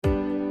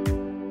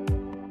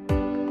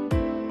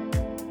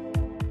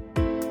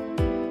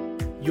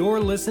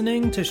You're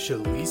listening to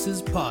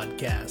Shalisa's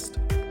podcast.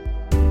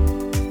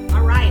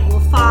 All right. Well,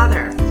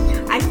 Father,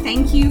 I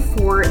thank you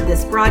for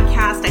this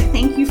broadcast. I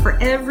thank you for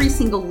every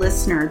single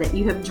listener that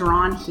you have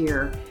drawn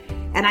here.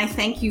 And I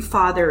thank you,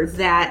 Father,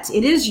 that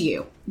it is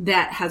you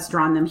that has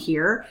drawn them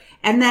here,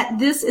 and that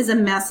this is a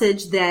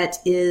message that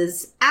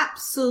is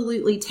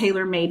absolutely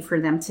tailor-made for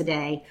them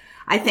today.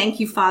 I thank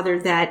you,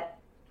 Father, that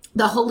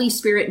the Holy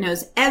Spirit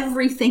knows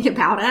everything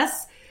about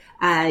us.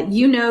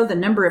 You know the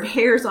number of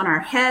hairs on our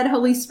head,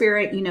 Holy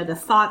Spirit. You know the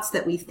thoughts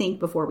that we think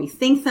before we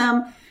think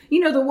them. You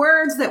know the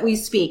words that we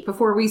speak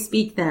before we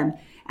speak them.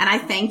 And I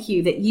thank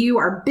you that you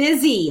are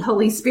busy,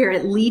 Holy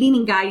Spirit, leading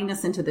and guiding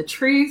us into the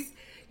truth.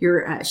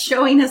 You're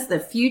showing us the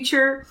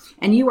future,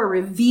 and you are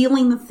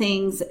revealing the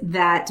things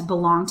that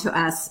belong to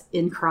us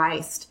in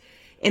Christ.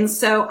 And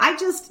so I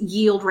just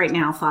yield right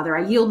now, Father.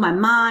 I yield my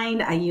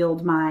mind. I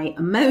yield my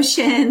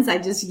emotions. I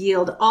just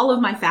yield all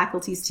of my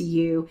faculties to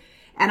you.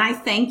 And I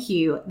thank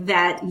you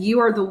that you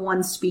are the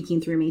one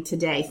speaking through me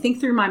today. Think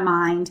through my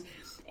mind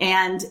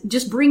and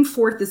just bring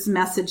forth this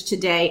message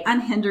today,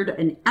 unhindered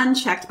and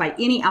unchecked by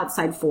any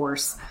outside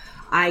force.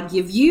 I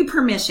give you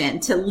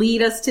permission to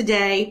lead us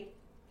today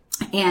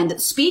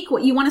and speak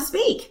what you want to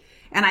speak.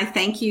 And I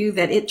thank you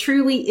that it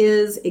truly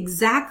is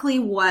exactly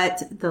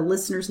what the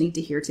listeners need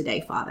to hear today,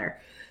 Father.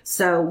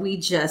 So we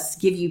just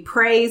give you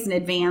praise in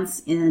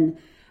advance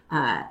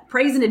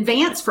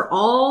for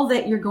all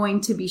that you're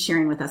going to be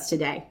sharing with us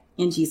today.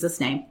 In Jesus'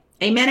 name,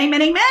 amen,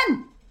 amen,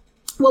 amen.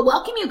 Well,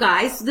 welcome you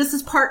guys. This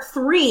is part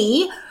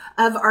 3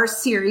 of our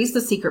series, The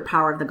Secret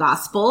Power of the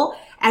Gospel.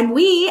 And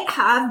we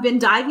have been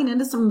diving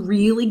into some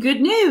really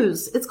good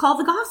news. It's called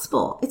the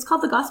gospel. It's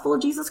called the gospel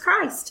of Jesus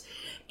Christ.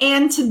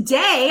 And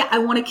today I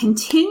want to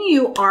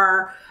continue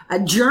our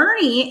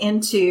journey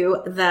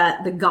into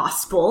the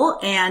gospel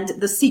and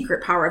the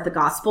secret power of the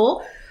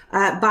gospel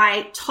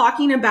by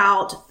talking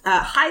about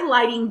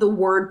highlighting the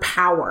word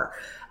power.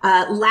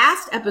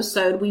 Last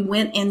episode, we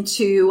went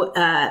into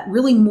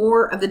really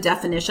more of the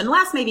definition.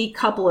 Last maybe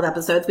couple of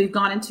episodes, we've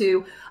gone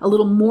into a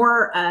little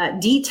more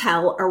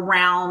detail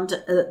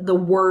around the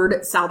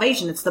word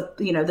salvation. It's that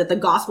the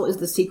gospel is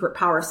the secret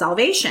power of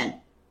salvation.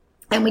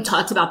 And we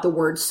talked about the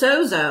word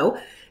sozo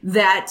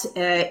that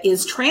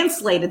is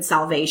translated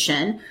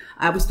salvation.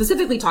 We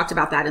specifically talked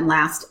about that in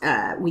last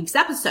week's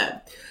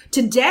episode.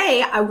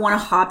 Today, I want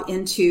to hop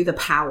into the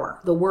power,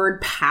 the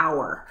word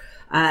power.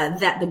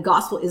 That the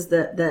gospel is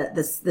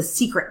the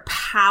secret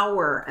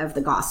power of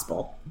the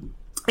gospel.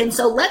 And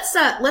so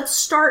let's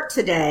start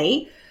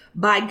today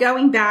by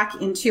going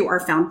back into our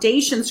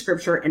foundation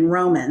scripture in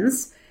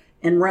Romans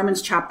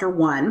chapter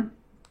 1.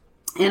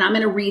 And I'm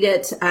going to read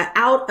it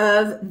out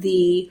of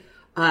the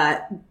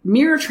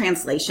Mirror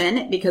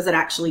translation because it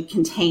actually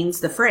contains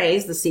the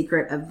phrase, the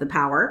secret of the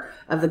power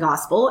of the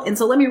gospel. And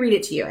so let me read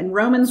it to you. In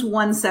Romans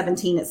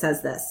 1:17, it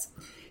says this: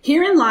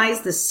 "Herein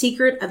lies the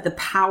secret of the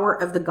power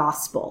of the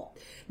gospel.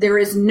 There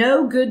is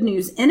no good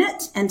news in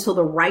it until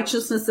the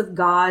righteousness of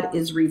God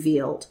is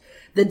revealed.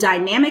 The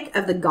dynamic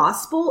of the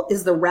gospel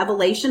is the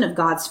revelation of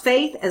God's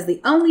faith as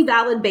the only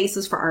valid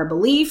basis for our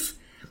belief.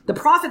 The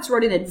prophets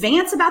wrote in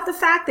advance about the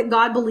fact that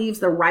God believes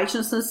that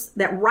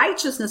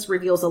righteousness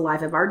reveals the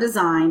life of our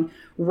design.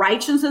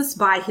 Righteousness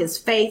by his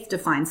faith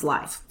defines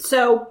life."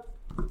 So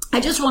I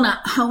just want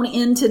to hone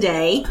in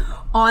today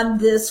on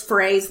this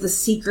phrase, the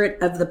secret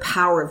of the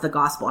power of the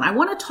gospel. And I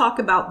want to talk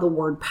about the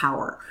word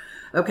power.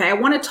 Okay, I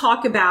want to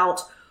talk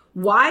about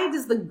why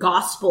does the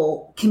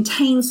gospel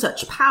contain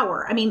such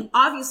power? I mean,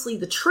 obviously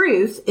the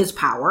truth is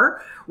power,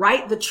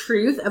 right? The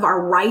truth of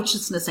our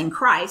righteousness in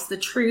Christ, the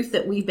truth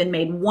that we've been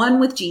made one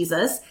with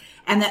Jesus,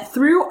 and that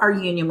through our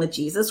union with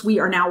Jesus, we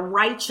are now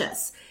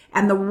righteous.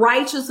 And the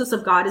righteousness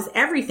of God is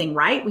everything,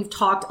 right? We've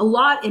talked a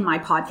lot in my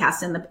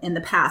podcast in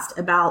the past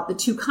about the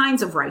two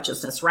kinds of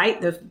righteousness, right?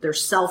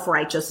 There's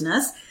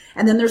self-righteousness,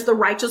 and then there's the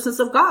righteousness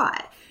of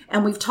God.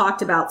 And we've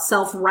talked about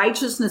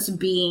self-righteousness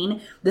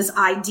being this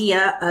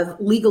idea of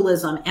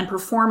legalism and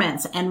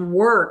performance and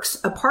works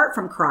apart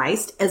from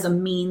Christ as a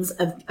means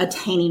of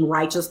attaining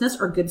righteousness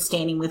or good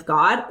standing with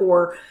God,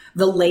 or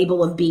the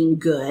label of being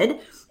good.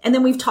 And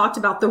then we've talked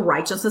about the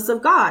righteousness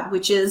of God,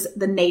 which is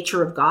the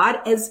nature of God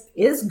is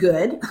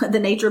good. The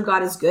nature of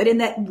God is good. And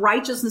that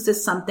righteousness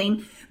is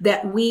something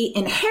that we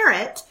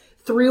inherit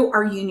through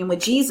our union with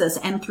Jesus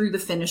and through the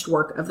finished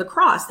work of the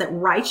cross. That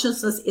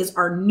righteousness is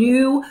our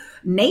new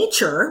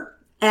nature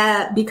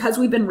because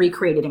we've been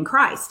recreated in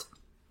Christ.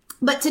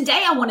 But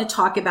today I want to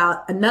talk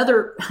about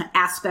another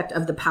aspect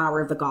of the power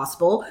of the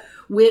gospel,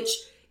 which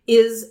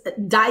is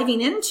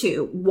diving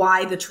into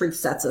why the truth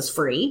sets us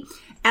free.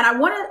 And I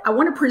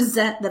want to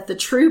present that the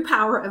true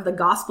power of the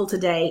gospel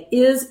today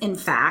is, in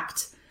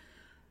fact,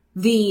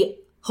 the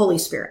Holy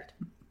Spirit.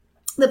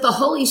 That the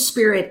Holy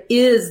Spirit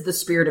is the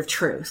Spirit of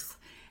truth.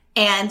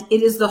 And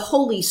it is the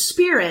Holy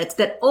Spirit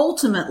that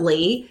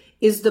ultimately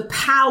is the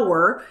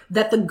power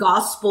that the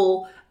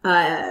gospel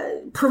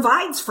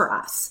provides for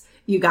us.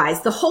 You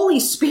guys, the Holy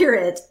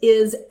Spirit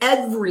is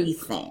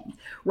everything,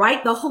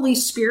 right? The Holy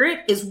Spirit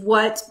is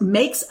what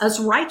makes us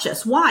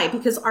righteous. Why?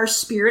 Because our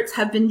spirits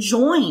have been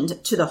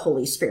joined to the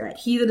Holy Spirit.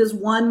 He that is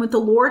one with the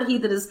Lord, he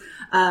that is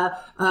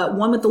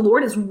one with the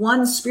Lord is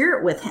one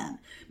spirit with him.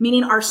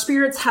 Meaning our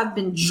spirits have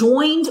been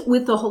joined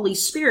with the Holy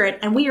Spirit,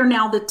 and we are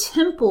now the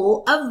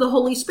temple of the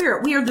Holy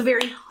Spirit. We are the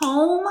very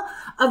home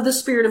of the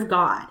Spirit of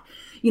God.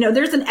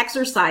 There's an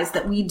exercise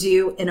that we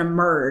do in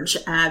Emerge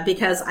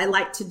because I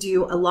like to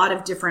do I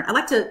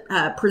like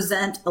to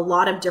present a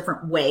lot of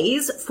different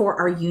ways for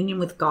our union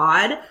with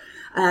God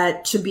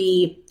to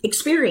be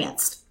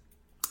experienced.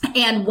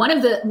 And one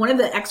of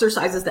the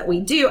exercises that we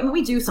do,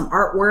 we do some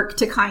artwork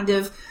to kind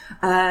of,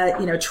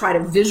 try to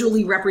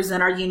visually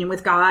represent our union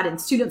with God, and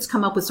students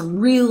come up with some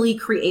really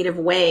creative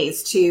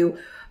ways to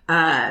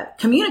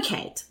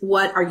communicate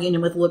what our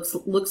union with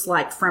looks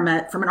like from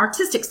an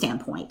artistic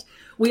standpoint.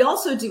 We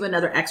also do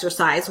another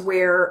exercise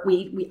where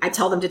I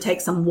tell them to take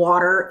some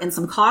water and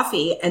some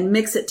coffee and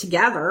mix it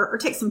together, or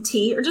take some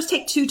tea, or just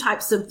take two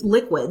types of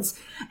liquids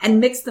and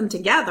mix them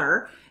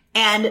together,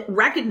 and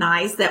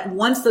recognize that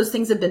once those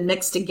things have been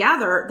mixed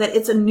together, that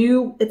it's a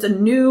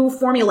new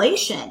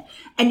formulation,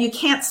 and you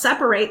can't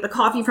separate the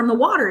coffee from the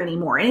water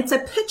anymore. And it's a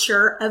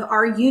picture of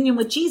our union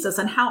with Jesus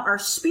and how our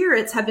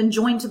spirits have been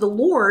joined to the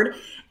Lord,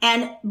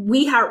 and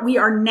we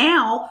are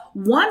now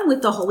one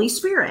with the Holy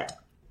Spirit.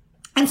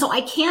 And so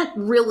I can't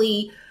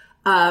really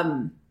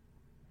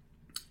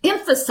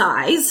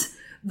emphasize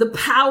the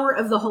power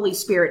of the Holy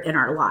Spirit in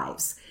our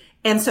lives.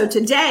 And so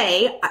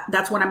today,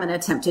 that's what I'm going to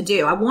attempt to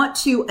do. I want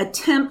to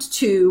attempt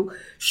to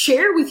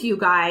share with you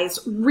guys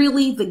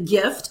really the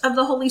gift of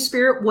the Holy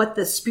Spirit, what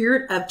the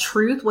Spirit of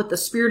truth, what the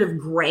Spirit of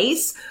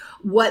grace,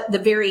 what the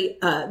very,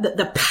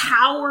 the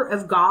power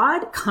of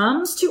God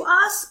comes to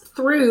us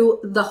through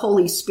the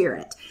Holy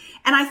Spirit.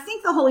 And I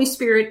think the Holy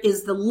Spirit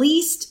is the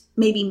least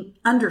maybe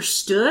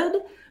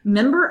understood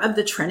member of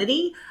the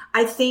Trinity.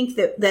 I think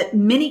that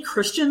many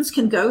Christians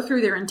can go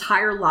through their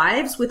entire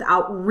lives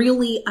without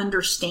really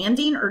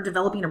understanding or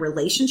developing a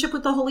relationship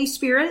with the Holy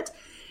Spirit.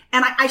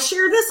 And I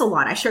share this a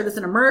lot. I share this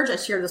in Emerge. I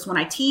share this when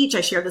I teach.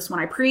 I share this when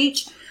I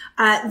preach.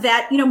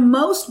 That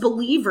most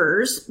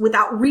believers,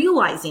 without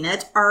realizing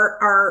it,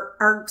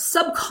 are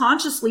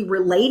subconsciously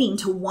relating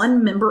to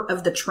one member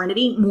of the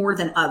Trinity more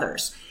than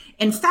others.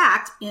 In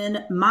fact,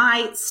 in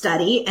my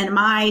study and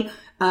my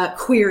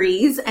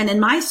queries and in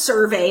my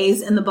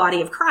surveys in the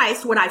body of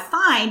Christ, what I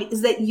find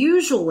is that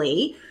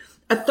usually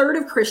a third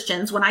of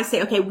Christians, when I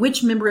say, okay,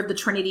 which member of the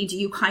Trinity do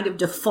you kind of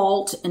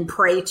default and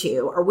pray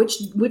to, or which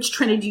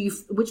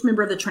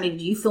member of the Trinity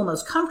do you feel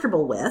most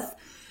comfortable with?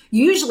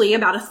 Usually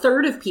about a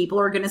third of people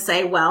are going to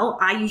say, well,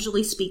 I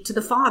usually speak to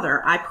the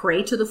Father. I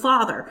pray to the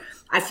Father.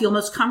 I feel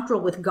most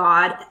comfortable with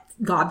God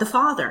the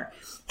Father.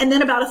 And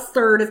then about a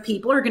third of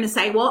people are going to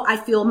say, well, I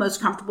feel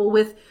most comfortable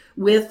with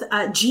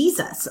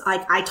Jesus.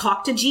 I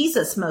talk to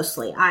Jesus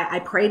mostly. I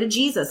pray to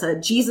Jesus.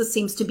 Jesus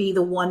seems to be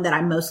the one that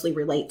I mostly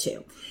relate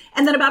to.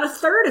 And then about a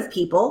third of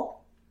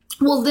people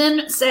will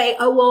then say,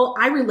 oh, well,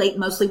 I relate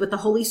mostly with the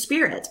Holy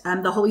Spirit.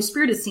 The Holy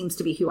Spirit seems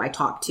to be who I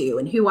talk to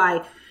and who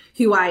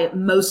I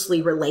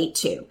mostly relate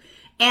to.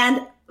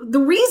 And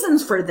the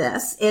reasons for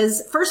this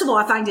is, first of all,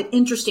 I find it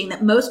interesting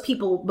that most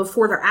people,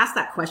 before they're asked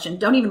that question,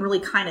 don't even really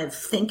kind of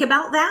think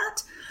about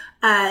that.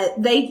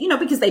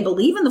 Because they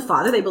believe in the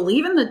Father, they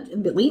believe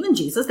in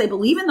Jesus, they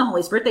believe in the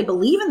Holy Spirit, they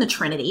believe in the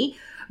Trinity,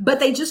 but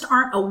they just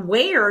aren't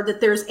aware that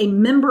there's a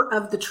member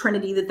of the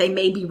Trinity that they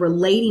may be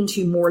relating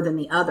to more than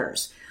the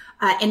others.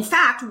 In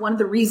fact, one of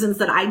the reasons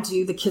that I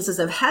do the Kisses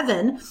of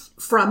Heaven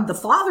from the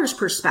Father's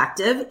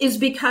perspective is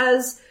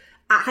because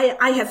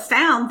I have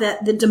found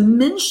that the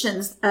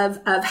dimensions of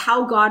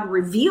how God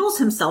reveals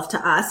himself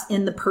to us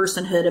in the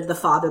personhood of the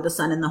Father, the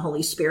Son, and the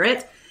Holy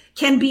Spirit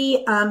can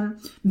be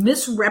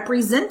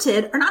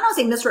misrepresented, or not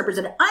say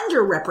misrepresented,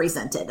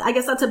 underrepresented. I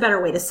guess that's a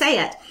better way to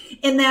say it,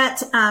 in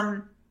that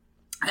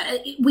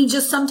we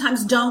just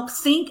sometimes don't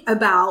think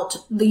about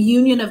the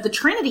union of the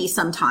Trinity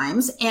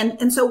sometimes.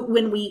 And so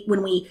when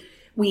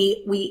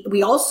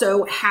we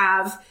also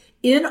have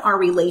in our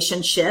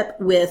relationship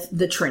with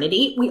the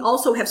Trinity, we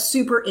also have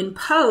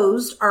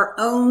superimposed our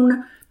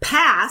own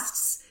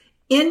pasts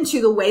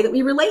into the way that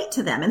we relate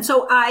to them. And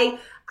so I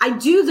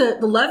do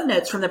the love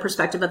notes from the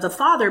perspective of the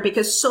Father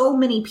because so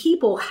many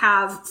people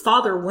have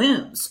father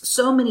wounds.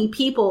 So many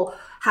people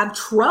have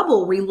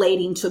trouble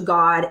relating to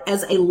God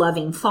as a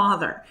loving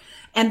Father.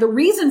 And the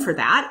reason for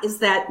that is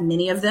that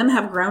many of them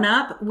have grown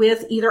up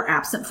with either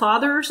absent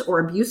fathers or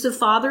abusive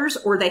fathers,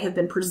 or they have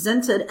been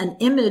presented an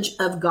image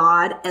of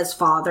God as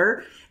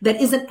Father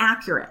that isn't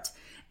accurate.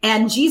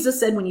 And Jesus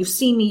said, when you've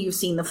seen me, you've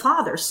seen the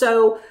Father.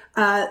 So,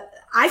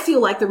 I feel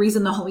like the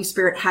reason the Holy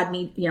Spirit has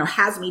me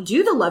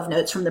do the love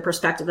notes from the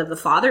perspective of the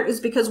Father is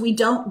because we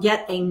don't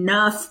get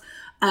enough,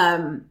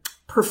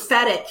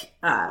 prophetic,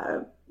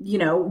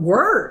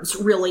 words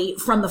really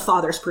from the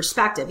Father's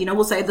perspective.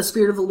 We'll say the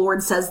Spirit of the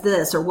Lord says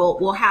this, or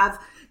we'll have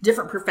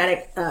different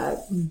prophetic,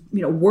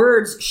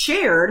 words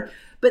shared,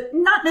 but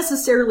not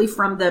necessarily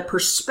from the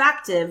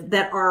perspective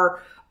that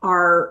our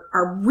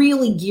are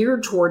really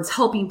geared towards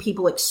helping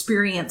people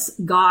experience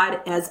God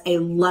as a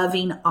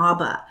loving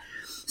Abba.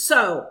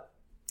 So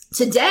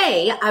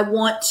today, I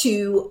want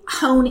to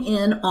hone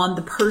in on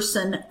the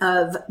person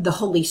of the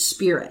Holy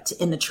Spirit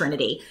in the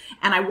Trinity.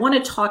 And I want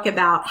to talk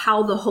about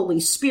how the Holy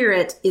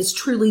Spirit is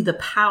truly the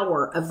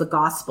power of the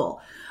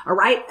gospel. All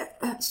right.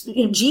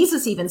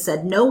 Jesus even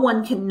said, no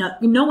one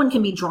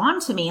can be drawn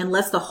to me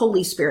unless the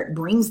Holy Spirit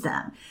brings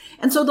them.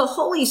 And so the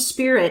Holy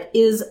Spirit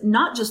is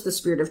not just the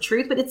Spirit of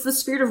truth, but it's the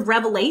Spirit of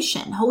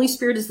revelation. Holy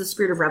Spirit is the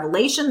Spirit of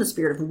revelation, the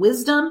Spirit of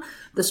wisdom,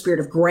 the Spirit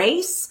of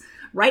grace,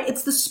 right?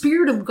 It's the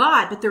Spirit of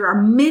God, but there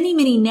are many,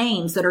 many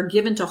names that are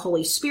given to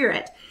Holy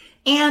Spirit.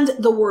 And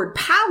the word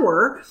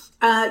power,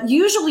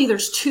 usually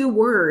there's two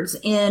words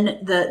in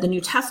the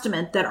New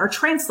Testament that are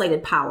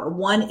translated power.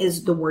 One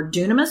is the word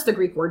dunamis, the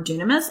Greek word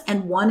dunamis,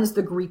 and one is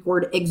the Greek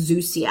word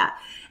exousia.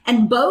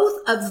 And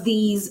both of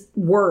these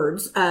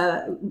words,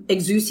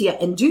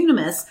 exousia and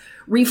dunamis,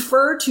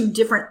 refer to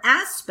different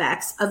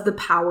aspects of the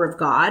power of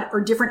God or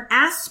different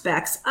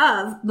aspects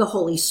of the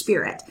Holy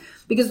Spirit.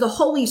 Because the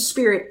Holy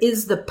Spirit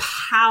is the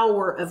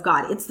power of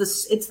God. It's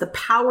the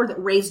power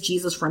that raised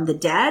Jesus from the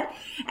dead.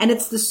 And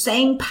it's the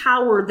same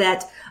power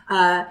that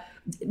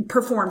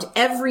performed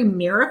every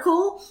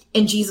miracle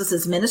in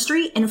Jesus's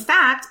ministry. In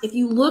fact, if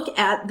you look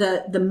at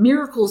the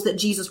miracles that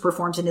Jesus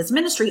performed in his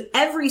ministry,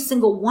 every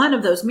single one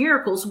of those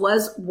miracles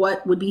was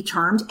what would be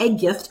termed a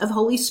gift of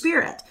Holy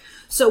Spirit.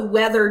 So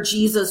whether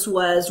Jesus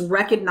was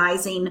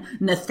recognizing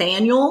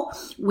Nathanael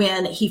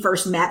when he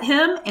first met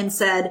him and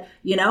said,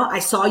 I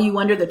saw you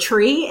under the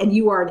tree and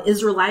you are an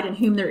Israelite in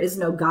whom there is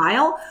no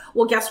guile.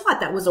 Well, guess what?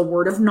 That was a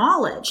word of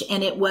knowledge.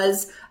 And it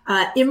was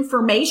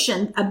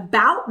information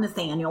about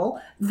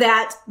Nathanael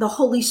that the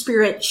Holy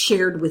Spirit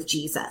shared with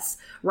Jesus,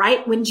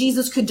 right? When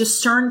Jesus could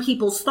discern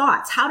people's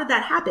thoughts. How did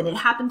that happen? It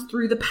happened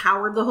through the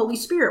power of the Holy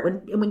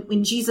Spirit.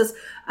 When Jesus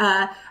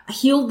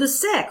healed the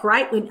sick,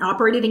 right? When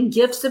operated in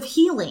gifts of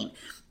healing.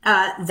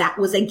 That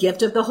was a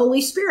gift of the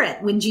Holy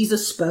Spirit. When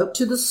Jesus spoke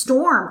to the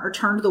storm or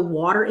turned the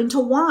water into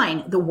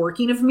wine, the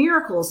working of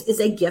miracles is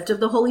a gift of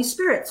the Holy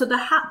Spirit. So the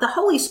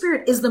Holy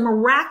Spirit is the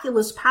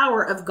miraculous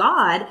power of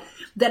God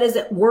that is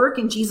at work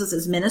in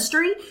Jesus's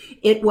ministry.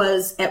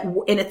 It's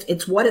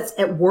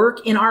at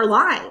work in our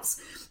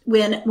lives.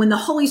 When the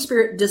Holy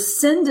Spirit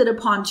descended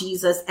upon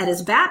Jesus at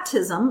his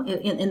baptism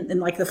in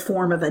like the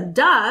form of a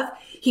dove,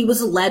 he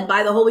was led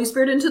by the Holy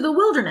Spirit into the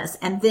wilderness.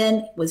 And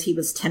then he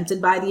was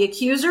tempted by the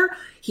accuser.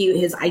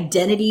 His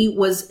identity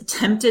was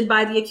tempted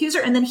by the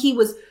accuser. And then he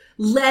was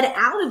led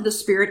out of the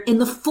Spirit in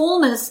the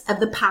fullness of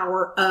the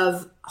power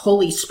of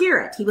Holy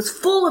Spirit. He was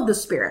full of the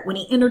Spirit when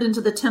he entered into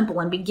the temple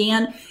and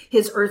began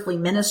his earthly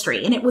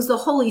ministry. And it was the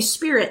Holy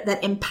Spirit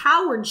that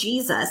empowered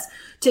Jesus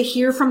to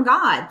hear from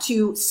God,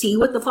 to see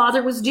what the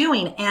Father was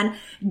doing, and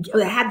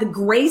had the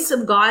grace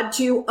of God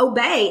to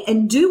obey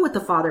and do what the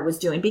Father was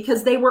doing,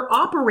 because they were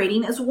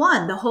operating as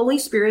one. The Holy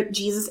Spirit,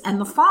 Jesus, and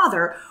the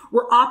Father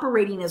were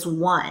operating as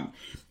one.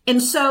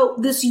 And so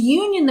this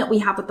union that we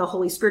have with the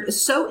Holy Spirit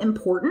is so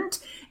important.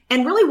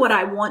 And really what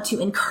I want to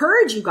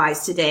encourage you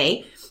guys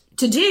today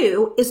to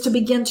do is to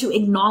begin to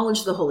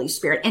acknowledge the Holy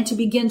Spirit and to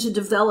begin to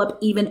develop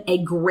even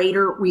a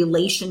greater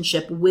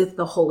relationship with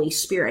the Holy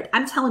Spirit.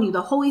 I'm telling you,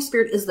 the Holy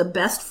Spirit is the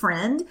best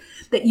friend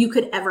that you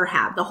could ever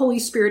have. The Holy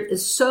Spirit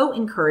is so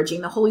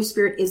encouraging. The Holy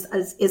Spirit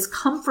is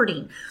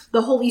comforting.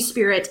 The Holy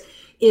Spirit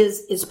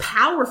is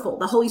powerful.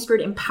 The Holy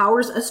Spirit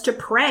empowers us to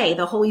pray.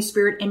 The Holy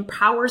Spirit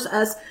empowers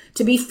us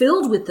to be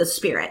filled with the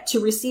Spirit, to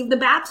receive the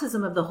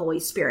baptism of the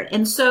Holy Spirit.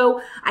 And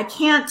so I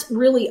can't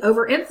really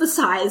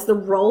overemphasize the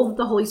role that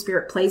the Holy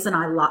Spirit plays in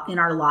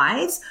our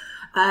lives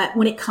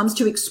when it comes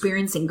to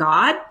experiencing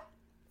God,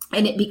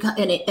 and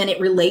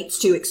it relates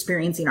to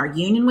experiencing our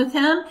union with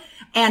Him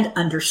and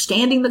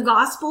understanding the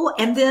gospel,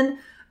 and then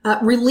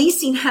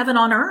releasing heaven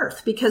on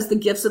earth, because the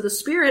gifts of the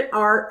Spirit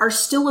are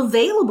still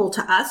available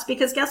to us,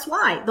 because guess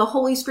why? The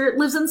Holy Spirit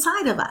lives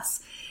inside of us.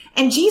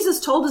 And Jesus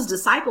told his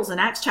disciples in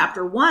Acts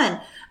chapter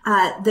 1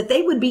 that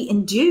they would be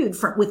endued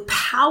with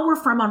power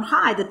from on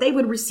high, that they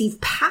would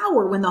receive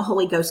power when the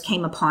Holy Ghost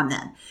came upon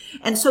them.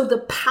 And so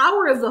the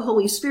power of the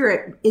Holy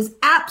Spirit is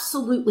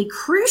absolutely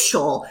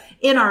crucial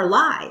in our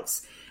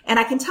lives. And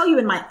I can tell you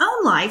in my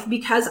own life,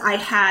 because I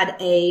had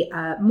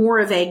more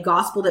of a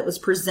gospel that was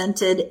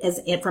presented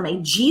from a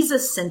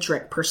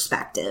Jesus-centric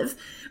perspective.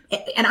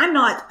 And I'm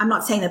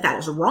not saying that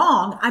is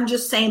wrong. I'm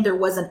just saying there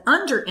was an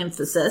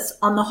underemphasis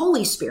on the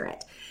Holy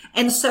Spirit.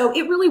 And so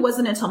it really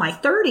wasn't until my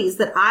 30s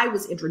that I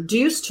was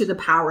introduced to the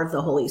power of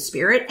the Holy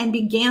Spirit and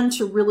began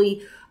to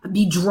really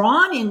be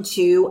drawn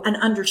into an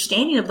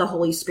understanding of the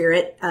Holy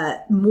Spirit,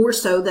 more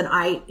so than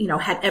I,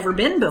 had ever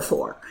been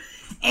before.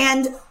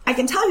 And I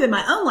can tell you in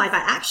my own life, I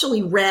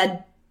actually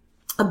read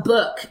a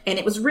book, and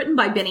it was written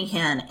by Benny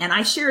Hinn. And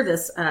I share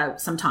this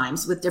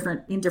sometimes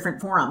in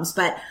different forums,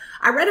 but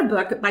I read a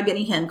book by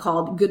Benny Hinn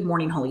called Good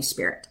Morning, Holy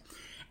Spirit.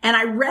 And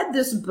I read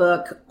this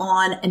book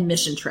on a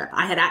mission trip.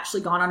 I had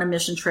actually gone on a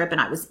mission trip, and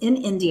I was in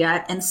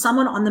India, and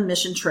someone on the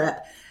mission trip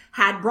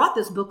had brought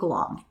this book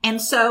along.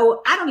 And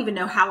so I don't even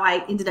know how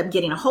I ended up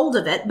getting a hold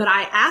of it, but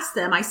I asked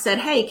them, I said,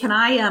 hey, can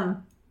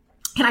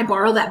I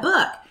borrow that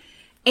book?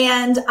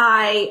 And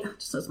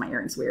just those my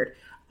earrings weird.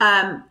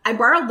 I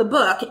borrowed the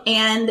book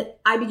and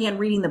I began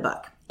reading the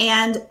book.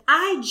 And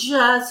I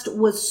just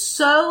was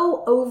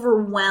so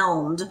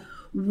overwhelmed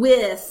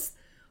with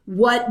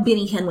what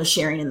Benny Hinn was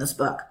sharing in this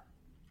book.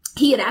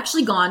 He had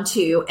actually gone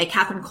to a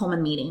Kathryn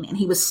Kuhlman meeting, and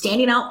he was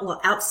standing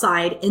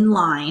outside in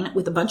line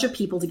with a bunch of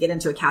people to get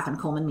into a Kathryn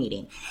Kuhlman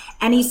meeting.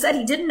 And he said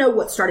he didn't know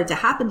what started to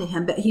happen to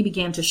him, but he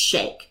began to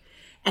shake.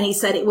 And he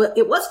said it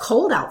was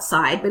cold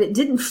outside, but it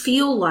didn't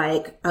feel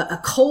like a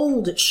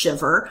cold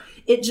shiver.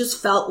 It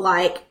just felt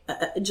like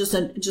just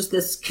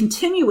this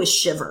continuous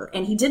shiver.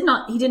 And he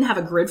didn't have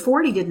a grid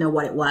for it. He didn't know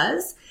what it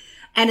was.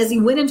 And as he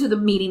went into the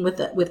meeting with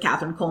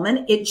Kathryn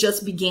Kuhlman, it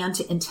just began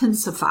to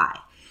intensify.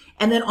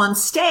 And then on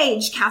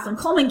stage, Kathryn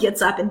Kuhlman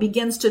gets up and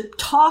begins to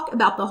talk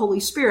about the Holy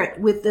Spirit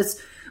with this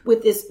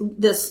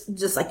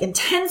just like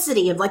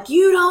intensity of like,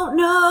 you don't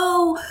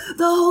know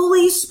the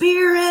Holy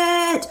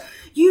Spirit.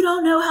 You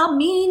don't know how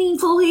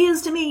meaningful he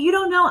is to me. You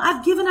don't know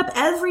I've given up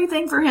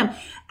everything for him.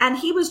 And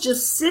he was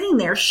just sitting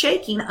there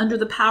shaking under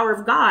the power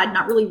of God,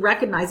 not really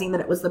recognizing that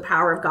it was the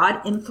power of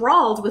God,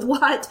 enthralled with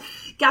what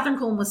Kathryn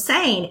Kuhlman was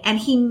saying. And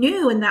he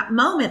knew in that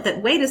moment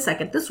that, wait a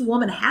second, this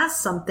woman has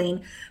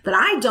something that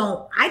I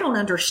don't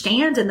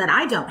understand and that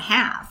I don't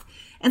have.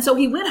 And so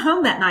he went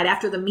home that night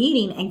after the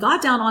meeting and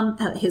got down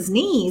on his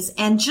knees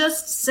and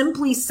just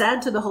simply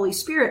said to the Holy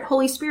Spirit,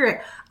 Holy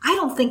Spirit, I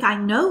don't think I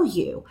know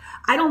you.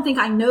 I don't think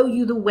I know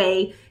you the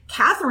way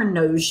Kathryn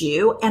knows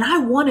you, and I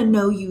want to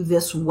know you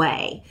this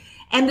way.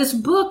 And this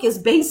book is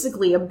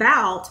basically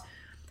about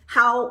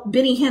how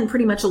Benny Hinn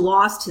pretty much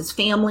lost his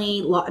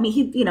family. I mean,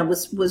 he,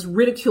 was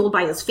ridiculed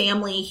by his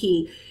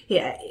family.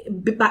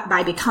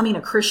 By becoming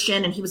a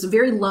Christian, and he was a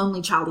very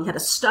lonely child. He had a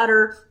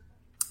stutter,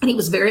 and he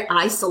was very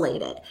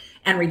isolated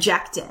and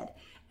rejected.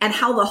 And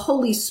how the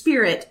Holy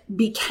Spirit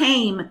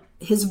became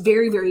his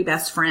very, very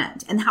best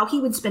friend, and how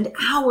he would spend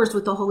hours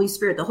with the Holy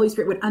Spirit. The Holy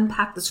Spirit would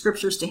unpack the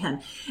scriptures to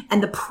him,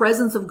 and the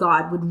presence of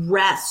God would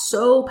rest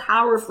so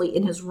powerfully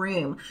in his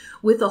room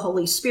with the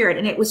Holy Spirit.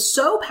 And it was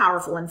so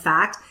powerful, in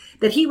fact,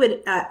 that he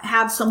would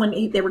have someone,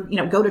 they would,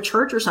 go to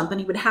church or something.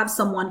 He would have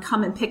someone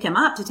come and pick him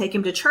up to take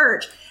him to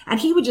church. And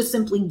he would just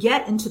simply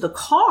get into the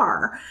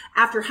car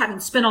after having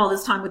spent all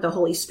this time with the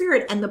Holy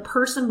Spirit, and the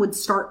person would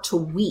start to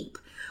weep.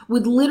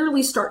 Would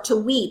literally start to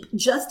weep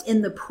just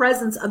in the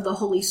presence of the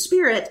Holy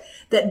Spirit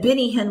that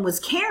Benny Hinn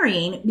was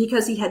carrying,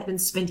 because he had been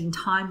spending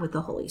time with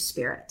the Holy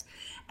Spirit.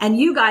 And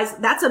you guys,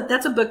 that's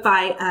a book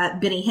by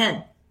Benny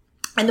Hinn.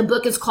 And the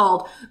book is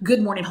called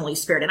Good Morning, Holy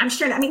Spirit. And I'm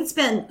sure, it's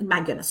been, my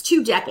goodness,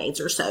 2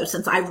 decades or so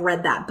since I've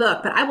read that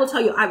book. But I will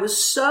tell you, I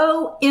was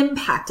so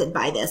impacted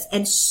by this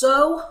and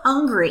so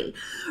hungry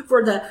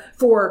for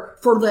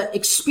the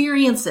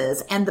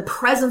experiences and the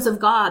presence of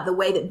God, the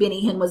way that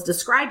Benny Hinn was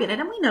describing it.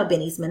 And we know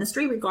Benny's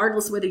ministry,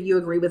 regardless whether you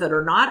agree with it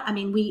or not. I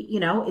mean,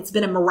 it's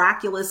been a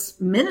miraculous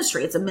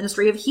ministry. It's a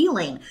ministry of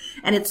healing.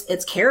 And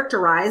it's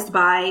characterized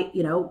by,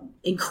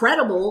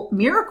 incredible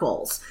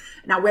miracles.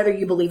 Now, whether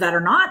you believe that or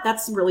not,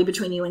 that's really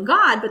between you and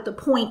God. But the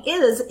point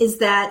is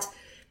that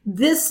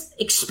this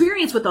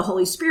experience with the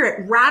Holy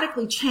Spirit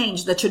radically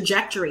changed the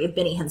trajectory of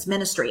Benny Hinn's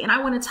ministry. And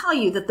I want to tell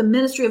you that the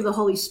ministry of the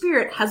Holy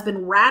Spirit has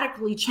been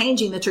radically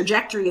changing the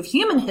trajectory of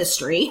human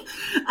history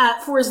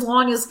for as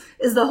long as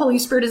the Holy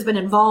Spirit has been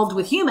involved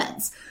with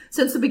humans,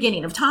 since the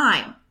beginning of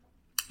time.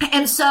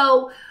 And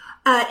so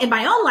in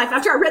my own life,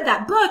 after I read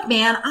that book,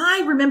 man,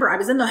 I remember I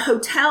was in the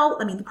hotel.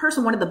 I mean, the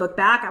person wanted the book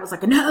back. I was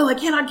like, no, I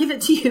cannot give it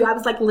to you. I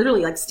was like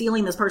literally like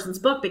stealing this person's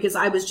book because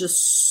I was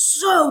just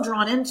so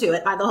drawn into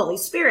it by the Holy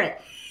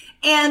Spirit.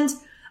 And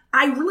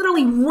I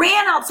literally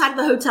ran outside of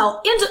the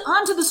hotel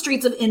onto the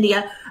streets of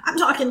India. I'm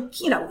talking,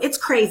 it's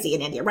crazy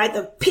in India, right?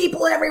 The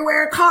people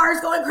everywhere, cars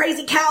going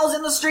crazy, cows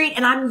in the street.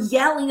 And I'm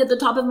yelling at the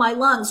top of my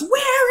lungs,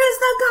 where is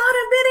the God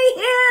of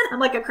Benny Hinn? I'm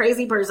like a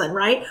crazy person,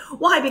 right?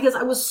 Why? Because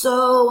I was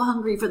so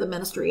hungry for the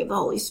ministry of the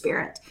Holy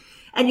Spirit.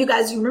 And you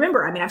guys, you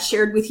remember, I've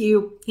shared with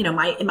you,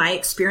 my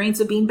experience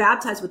of being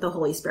baptized with the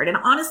Holy Spirit, and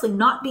honestly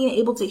not being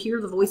able to hear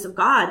the voice of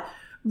God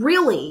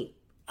really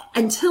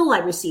until I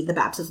received the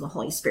baptism of the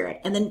Holy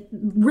Spirit. And then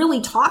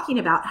really talking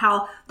about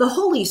how the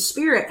Holy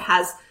Spirit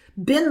has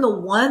been the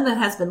one that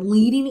has been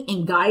leading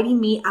and guiding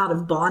me out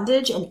of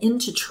bondage and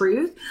into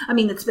truth.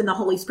 It's been the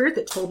Holy Spirit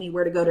that told me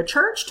where to go to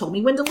church, told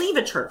me when to leave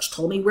a church,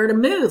 told me where to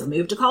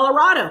move to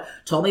Colorado,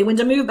 told me when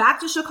to move back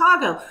to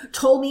Chicago,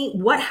 told me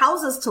what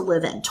houses to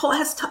live in,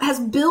 has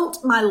built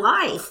my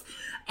life.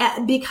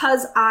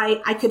 Because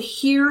I could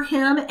hear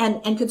him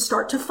and could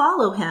start to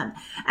follow him.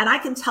 And I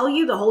can tell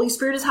you the Holy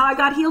Spirit is how I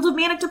got healed of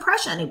manic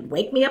depression. He'd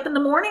wake me up in the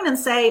morning and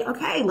say,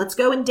 okay, let's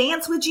go and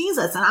dance with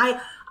Jesus. And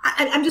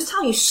I'm just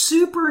telling you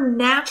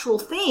supernatural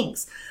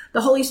things.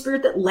 The Holy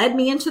Spirit that led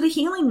me into the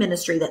healing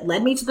ministry, that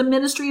led me to the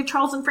ministry of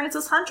Charles and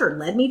Frances Hunter,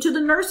 led me to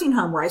the nursing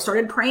home where I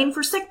started praying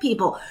for sick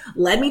people,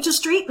 led me to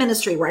street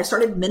ministry where I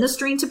started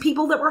ministering to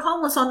people that were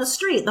homeless on the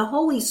street. The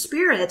Holy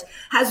Spirit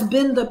has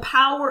been the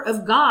power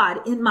of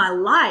God in my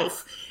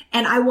life.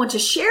 And I want to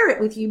share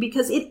it with you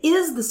because it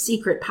is the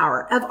secret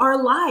power of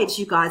our lives,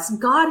 you guys.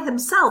 God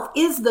himself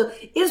is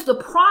the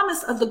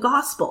promise of the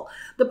gospel.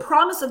 The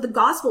promise of the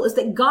gospel is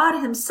that God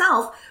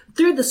himself,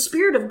 through the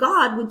Spirit of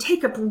God, would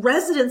take up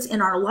residence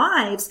in our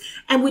lives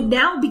and would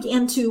now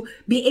begin to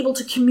be able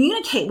to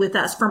communicate with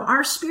us from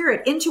our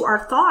spirit into our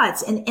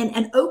thoughts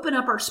and open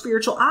up our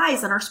spiritual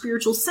eyes and our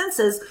spiritual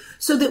senses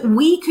so that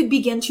we could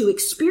begin to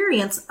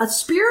experience a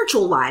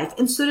spiritual life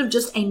instead of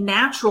just a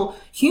natural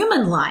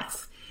human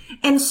life.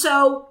 And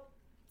so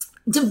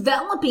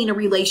developing a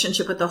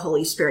relationship with the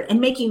Holy Spirit and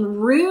making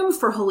room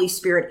for Holy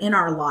Spirit in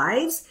our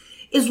lives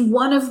is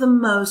one of the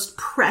most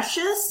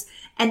precious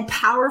and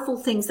powerful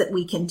things that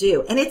we can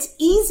do. And it's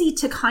easy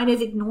to kind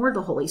of ignore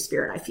the Holy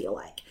Spirit, I feel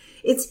like.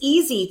 It's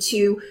easy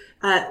to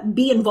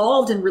be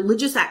involved in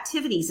religious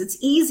activities. It's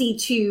easy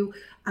to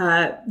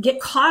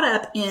get caught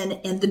up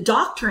in the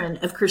doctrine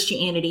of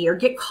Christianity or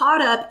get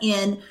caught up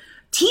in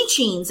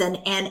teachings and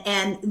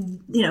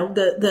you know,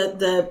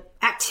 the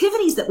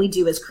activities that we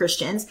do as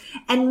Christians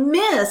and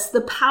miss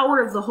the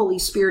power of the Holy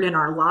Spirit in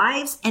our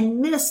lives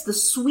and miss the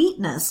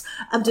sweetness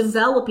of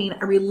developing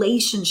a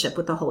relationship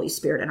with the Holy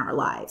Spirit in our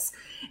lives.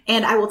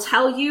 And I will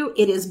tell you,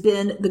 it has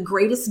been the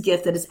greatest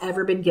gift that has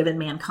ever been given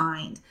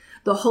mankind.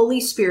 The Holy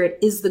Spirit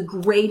is the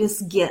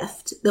greatest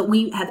gift that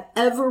we have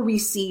ever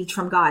received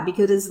from God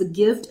because it is the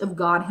gift of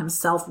God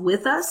himself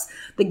with us,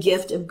 the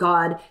gift of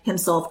God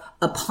himself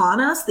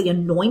upon us, the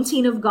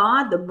anointing of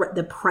God,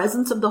 the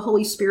presence of the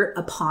Holy Spirit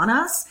upon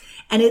us,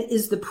 and it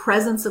is the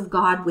presence of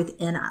God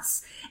within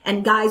us.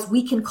 And guys,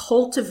 we can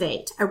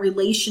cultivate a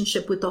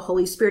relationship with the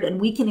Holy Spirit and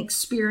we can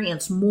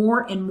experience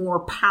more and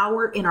more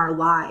power in our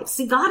lives.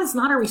 See, God is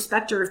not a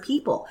respecter of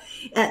people.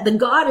 The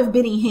God of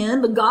Benny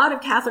Hinn, the God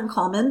of Catherine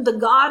Coleman, the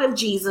God of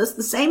Jesus,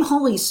 the same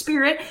Holy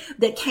Spirit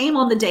that came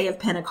on the day of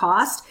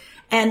Pentecost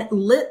and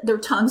lit their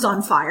tongues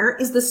on fire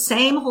is the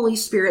same Holy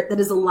Spirit that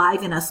is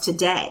alive in us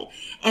today.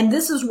 And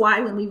this is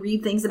why when we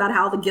read things about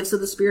how the gifts of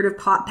the Spirit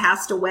have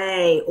passed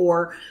away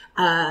or,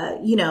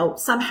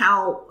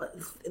 somehow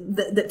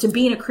to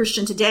being a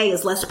Christian today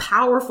is less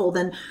powerful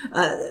than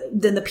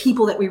the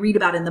people that we read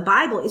about in the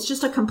Bible. It's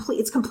just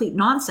complete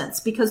nonsense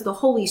because the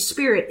Holy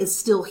Spirit is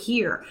still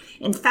here.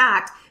 In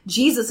fact,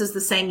 Jesus is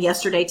the same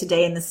yesterday,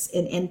 today,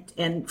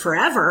 and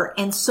forever.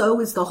 And so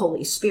is the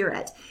Holy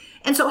Spirit.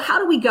 And so how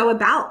do we go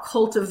about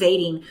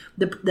cultivating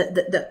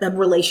the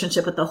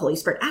relationship with the Holy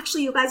Spirit?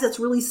 Actually, you guys, it's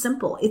really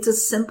simple. It's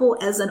as simple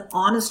as an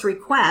honest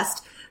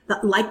request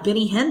that, like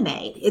Benny Hinn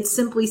made. It's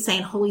simply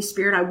saying, Holy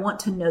Spirit, I want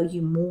to know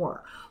you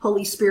more.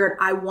 Holy Spirit,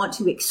 I want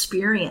to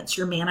experience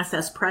your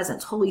manifest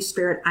presence. Holy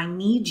Spirit, I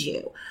need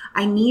you.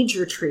 I need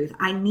your truth.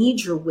 I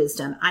need your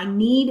wisdom. I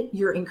need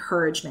your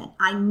encouragement.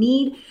 I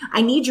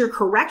need your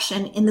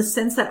correction in the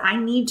sense that I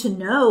need to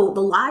know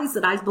the lies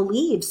that I've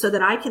believed so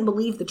that I can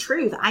believe the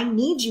truth. I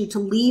need you to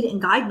lead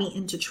and guide me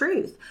into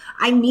truth.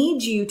 I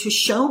need you to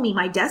show me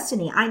my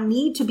destiny. I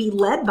need to be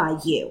led by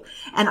you.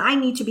 And I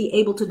need to be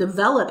able to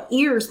develop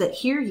ears that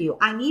hear you.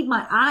 I need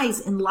my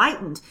eyes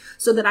enlightened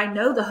so that I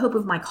know the hope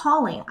of my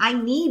calling. I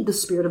need the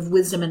spirit of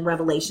wisdom and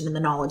revelation and the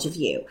knowledge of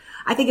you.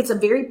 I think it's a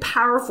very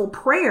powerful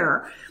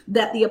prayer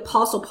that the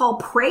Apostle Paul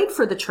prayed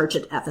for the church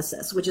at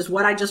Ephesus, which is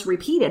what I just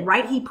repeated,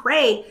 right? He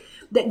prayed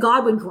that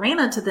God would grant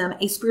unto them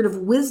a spirit of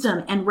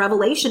wisdom and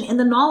revelation in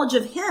the knowledge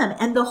of him.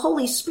 And the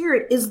Holy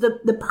Spirit is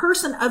the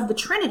person of the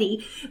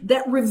Trinity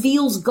that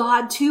reveals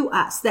God to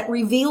us, that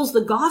reveals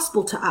the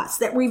gospel to us,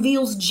 that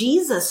reveals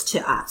Jesus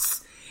to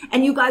us.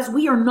 And you guys,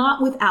 we are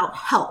not without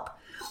help.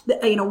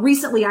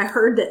 Recently I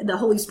heard that the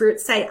Holy Spirit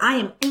say, I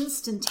am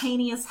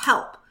instantaneous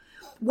help.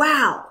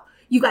 Wow.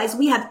 You guys,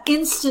 we have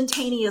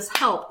instantaneous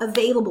help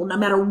available no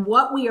matter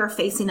what we are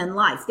facing in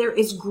life. There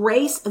is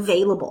grace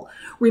available.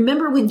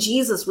 Remember when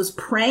Jesus was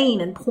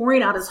praying and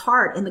pouring out his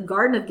heart in the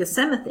Garden of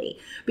Gethsemane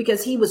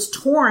because he was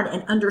torn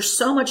and under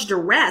so much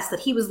duress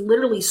that he was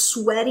literally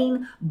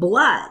sweating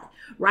blood,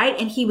 right?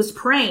 And he was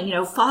praying,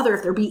 Father,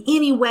 if there be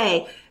any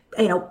way,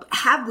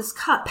 have this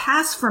cup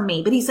pass from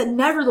me. But he said,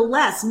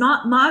 nevertheless,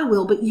 not my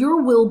will, but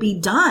your will be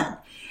done.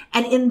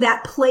 And in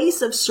that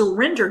place of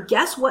surrender,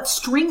 guess what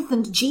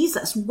strengthened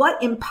Jesus?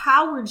 What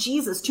empowered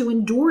Jesus to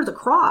endure the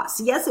cross?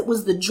 Yes, it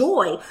was the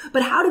joy,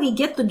 but how did he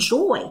get the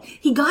joy?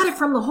 He got it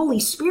from the Holy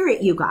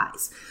Spirit, you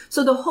guys.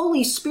 So the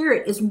Holy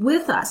Spirit is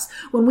with us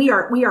when we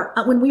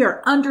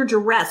are under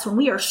duress, when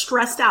we are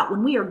stressed out,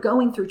 when we are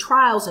going through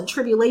trials and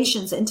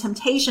tribulations and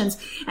temptations,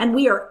 and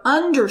we are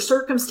under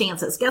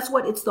circumstances. Guess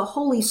what? It's the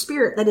Holy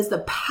Spirit that is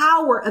the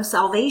power of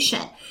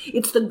salvation.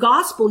 It's the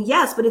gospel,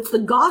 yes, but it's the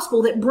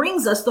gospel that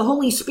brings us the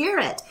Holy Spirit.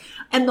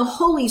 And the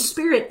Holy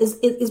Spirit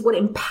is what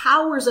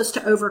empowers us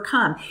to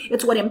overcome.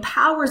 It's what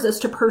empowers us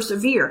to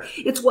persevere.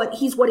 He's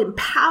what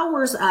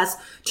empowers us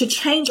to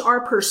change our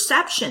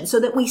perception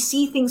so that we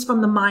see things from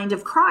the mind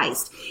of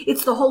Christ.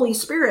 It's the Holy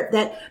Spirit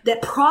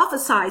that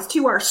prophesies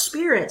to our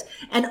spirit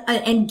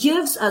and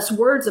gives us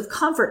words of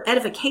comfort,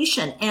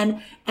 edification,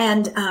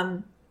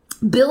 and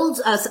builds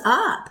us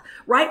up,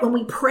 right? When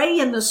we pray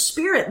in the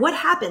Spirit, what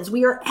happens?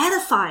 We are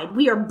edified.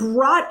 We are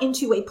brought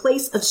into a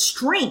place of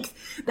strength.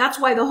 That's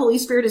why the Holy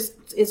Spirit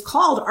is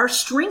called our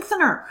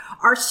strengthener,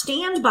 our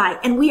standby,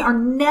 and we are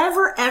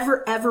never,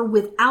 ever, ever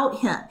without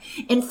him.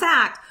 In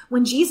fact,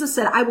 when Jesus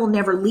said, I will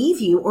never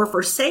leave you or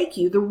forsake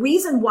you, the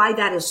reason why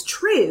that is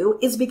true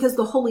is because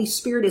the Holy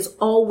Spirit is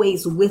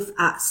always with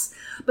us.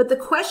 But the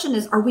question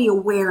is, are we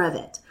aware of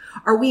it?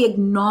 Are we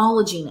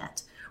acknowledging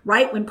it?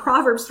 Right? When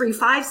Proverbs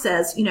 3:5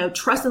 says,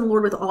 trust in the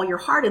Lord with all your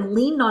heart and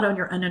lean not on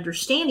your own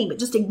understanding, but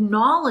just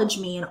acknowledge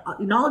me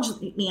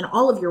in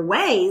all of your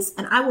ways,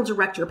 and I will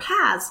direct your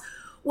paths.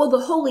 Well,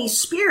 the Holy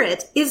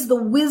Spirit is the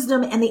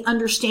wisdom and the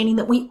understanding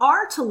that we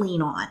are to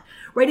lean on,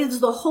 right? It is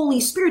the Holy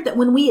Spirit that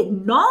when we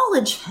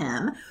acknowledge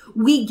him,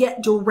 we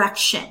get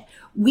direction.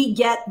 We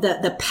get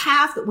the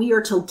path that we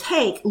are to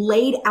take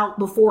laid out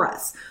before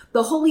us.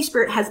 The Holy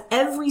Spirit has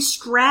every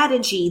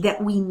strategy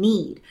that we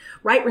need,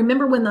 right?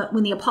 Remember when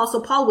the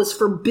Apostle Paul was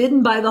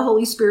forbidden by the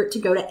Holy Spirit to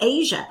go to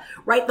Asia,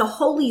 right? The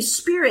Holy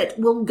Spirit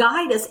will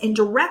guide us and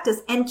direct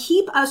us and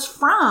keep us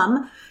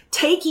from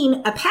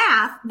taking a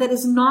path that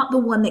is not the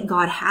one that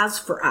God has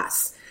for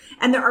us.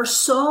 And there are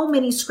so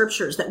many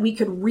scriptures that we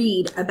could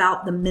read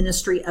about the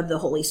ministry of the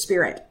Holy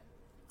Spirit.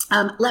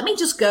 Let me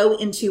just go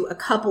into a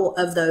couple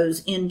of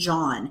those in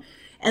John.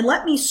 And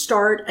let me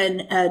start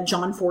in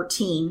John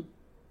 14.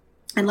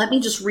 And let me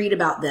just read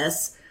about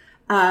this.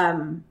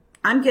 I'm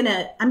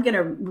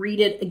gonna read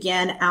it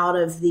again out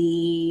of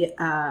the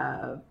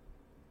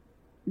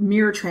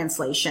Mirror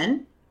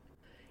translation.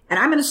 And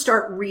I'm going to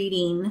start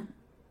reading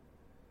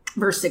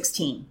verse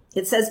 16.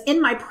 It says,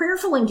 in my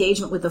prayerful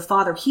engagement with the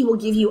Father, he will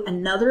give you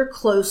another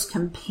close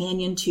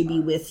companion to be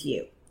with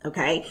you.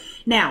 Okay.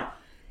 Now,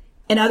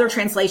 in other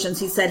translations,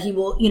 he said he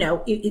will,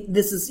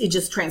 it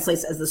just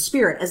translates as the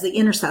Spirit, as the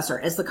intercessor,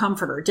 as the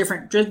comforter,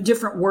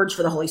 different words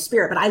for the Holy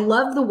Spirit. But I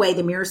love the way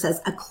the Mirror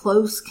says a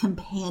close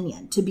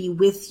companion to be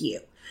with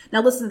you.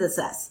 Now listen to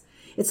this.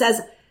 It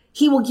says,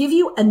 he will give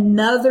you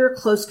another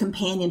close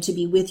companion to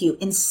be with you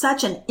in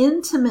such an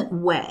intimate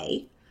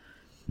way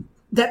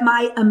that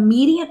my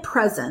immediate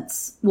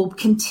presence will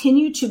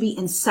continue to be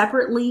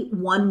inseparably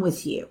one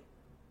with you.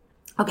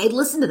 Okay,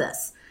 listen to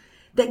this.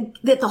 That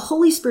the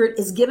Holy Spirit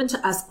is given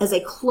to us as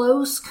a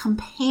close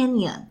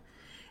companion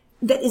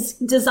that is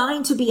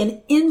designed to be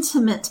an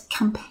intimate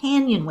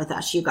companion with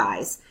us, you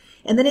guys.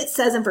 And then it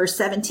says in verse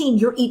 17,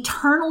 your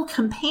eternal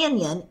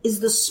companion is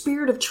the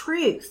Spirit of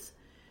truth.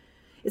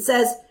 It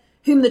says,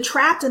 whom the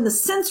trapped in the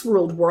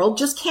sense-ruled world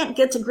just can't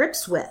get to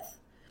grips with.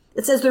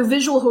 It says their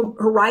visual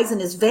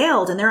horizon is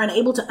veiled and they're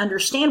unable to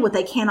understand what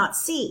they cannot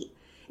see.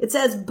 It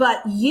says,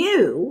 but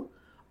you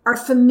are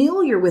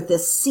familiar with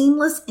this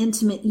seamless,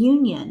 intimate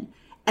union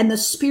and the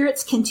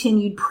Spirit's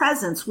continued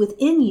presence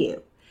within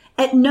you.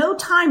 At no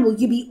time will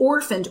you be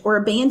orphaned or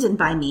abandoned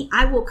by me.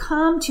 I will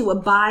come to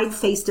abide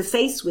face to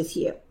face with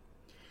you.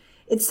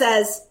 It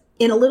says,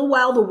 in a little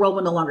while, the world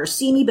will no longer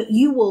see me, but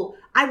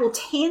I will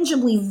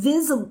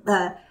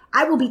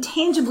be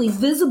tangibly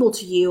visible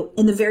to you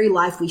in the very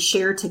life we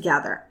share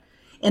together.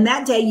 In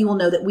that day, you will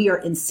know that we are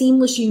in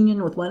seamless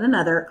union with one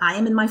another. I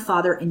am in my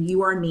Father and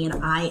you are in me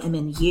and I am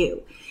in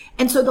you.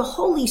 And so the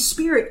Holy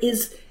Spirit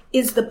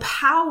is the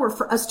power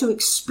for us to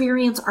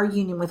experience our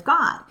union with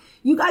God.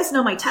 You guys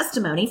know my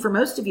testimony. For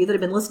most of you that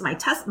have been listening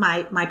to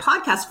my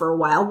podcast for a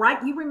while,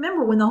 right? You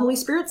remember when the Holy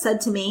Spirit said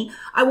to me,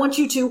 I want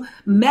you to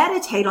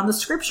meditate on the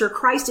scripture,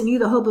 Christ in you,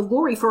 the hope of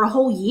glory, for a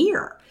whole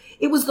year.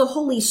 It was the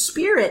Holy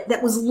Spirit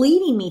that was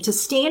leading me to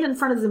stand in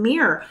front of the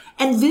mirror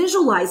and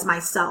visualize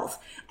myself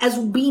as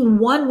being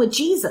one with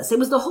Jesus. It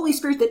was the Holy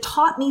Spirit that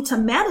taught me to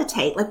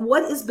meditate. Like,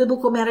 what is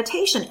biblical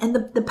meditation? And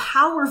the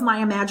power of my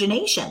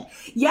imagination.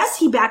 Yes,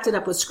 he backed it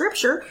up with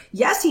scripture.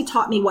 Yes, he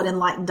taught me what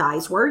enlightened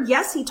eyes were.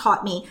 Yes, he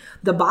taught me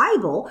the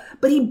Bible,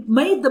 but he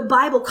made the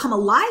Bible come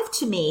alive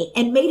to me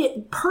and made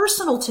it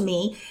personal to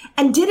me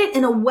and did it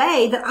in a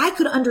way that I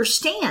could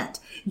understand.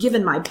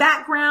 Given my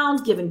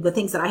background, given the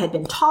things that I had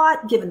been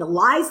taught, given the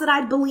lies that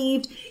I'd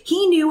believed,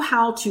 he knew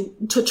how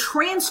to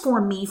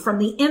transform me from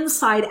the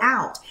inside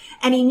out.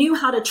 And he knew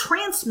how to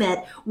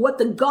transmit what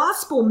the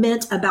gospel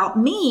meant about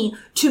me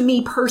to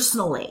me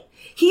personally.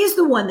 He is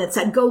the one that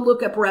said, go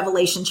look up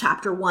Revelation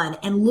chapter 1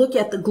 and look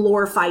at the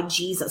glorified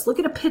Jesus. Look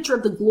at a picture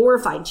of the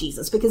glorified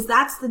Jesus, because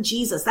that's the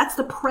Jesus. That's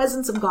the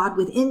presence of God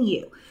within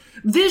you.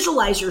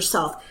 Visualize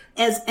yourself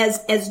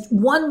as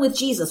one with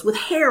Jesus, with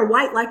hair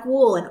white like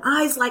wool and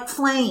eyes like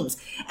flames,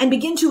 and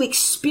begin to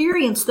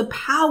experience the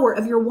power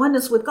of your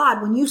oneness with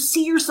God. When you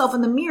see yourself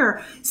in the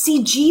mirror,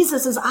 see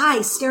Jesus'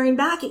 eyes staring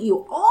back at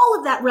you. All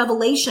of that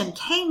revelation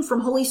came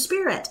from Holy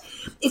Spirit.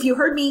 If you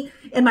heard me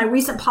in my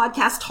recent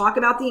podcast talk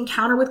about the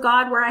encounter with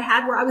God where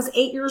I was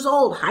 8 years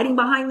old, hiding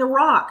behind the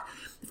rock,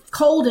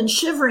 cold and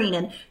shivering,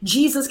 and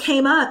Jesus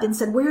came up and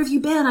said, where have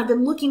you been? I've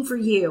been looking for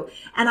you.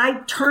 And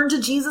I turned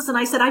to Jesus and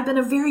I said, I've been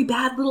a very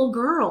bad little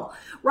girl,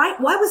 right?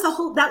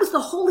 That was the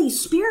Holy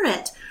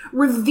Spirit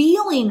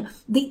revealing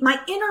my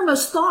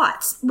innermost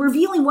thoughts,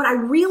 revealing what I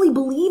really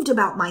believed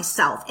about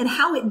myself and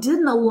how it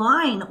didn't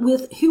align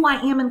with who I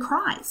am in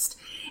Christ.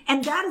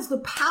 And that is the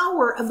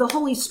power of the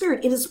Holy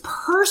Spirit. It is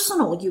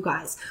personal, you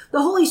guys.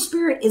 The Holy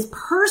Spirit is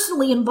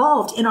personally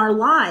involved in our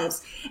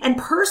lives and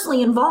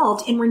personally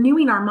involved in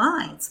renewing our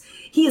minds.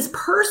 He is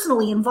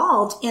personally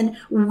involved in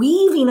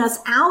weaving us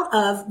out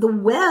of the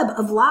web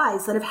of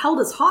lies that have held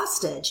us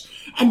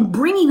hostage and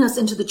bringing us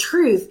into the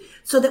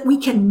truth so that we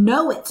can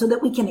know it, so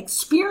that we can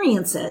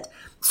experience it,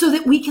 so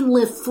that we can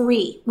live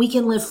free. We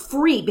can live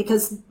free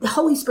because the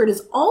Holy Spirit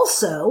is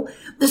also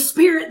the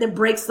spirit that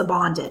breaks the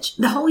bondage.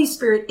 The Holy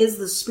Spirit is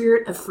the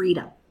spirit of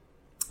freedom.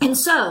 And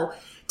so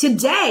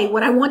today,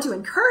 what I want to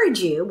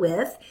encourage you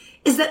with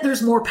is that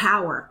there's more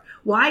power.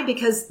 Why?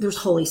 Because there's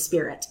Holy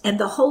Spirit, and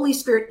the Holy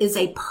Spirit is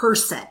a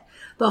person.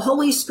 The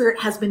Holy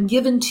Spirit has been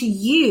given to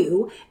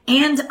you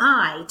and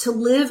I to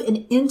live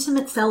in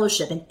intimate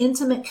fellowship, in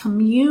intimate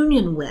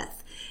communion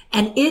with.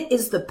 And it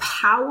is the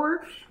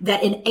power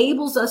that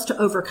enables us to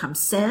overcome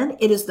sin.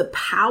 It is the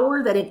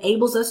power that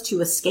enables us to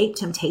escape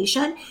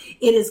temptation.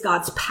 It is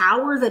God's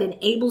power that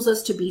enables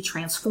us to be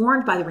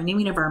transformed by the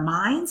renewing of our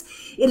minds.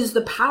 It is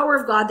the power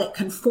of God that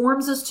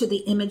conforms us to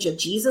the image of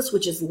Jesus,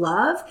 which is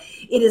love.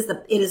 It is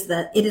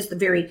the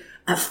very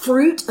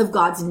fruit of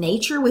God's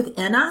nature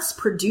within us,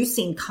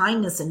 producing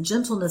kindness and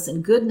gentleness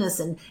and goodness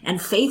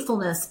and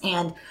faithfulness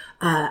and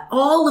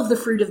all of the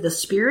fruit of the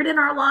Spirit in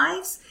our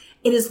lives.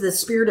 It is the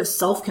spirit of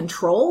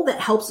self-control that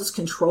helps us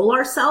control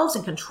ourselves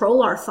and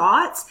control our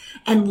thoughts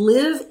and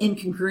live in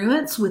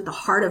congruence with the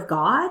heart of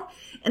God.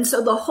 And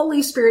so the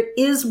Holy Spirit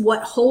is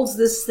what holds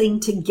this thing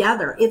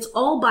together. It's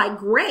all by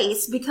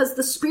grace because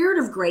the Spirit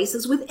of grace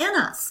is within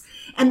us.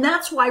 And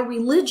that's why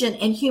religion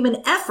and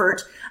human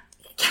effort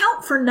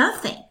count for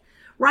nothing,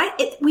 right?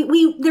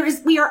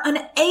 We are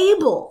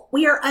unable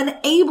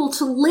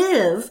to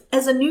live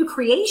as a new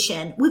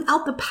creation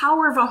without the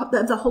power of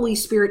the Holy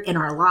Spirit in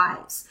our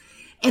lives.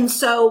 And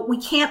so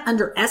we can't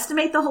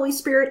underestimate the Holy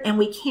Spirit and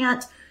we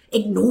can't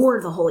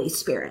ignore the Holy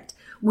Spirit.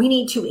 We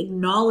need to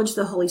acknowledge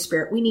the Holy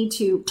Spirit. We need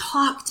to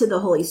talk to the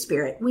Holy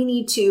Spirit. We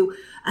need to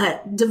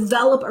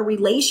develop a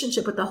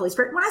relationship with the Holy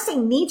Spirit. When I say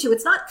need to,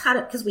 it's not kind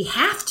of because we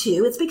have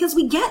to. It's because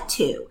we get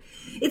to.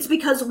 It's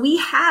because we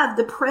have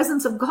the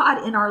presence of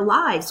God in our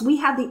lives. We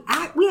have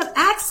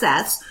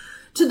access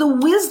to the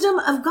wisdom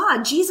of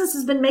God. Jesus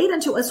has been made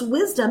unto us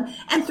wisdom,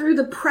 and through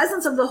the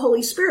presence of the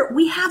Holy Spirit,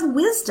 we have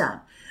wisdom.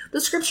 The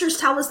scriptures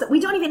tell us that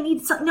we don't even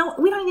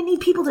need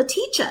people to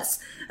teach us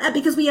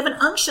because we have an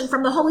unction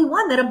from the Holy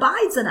One that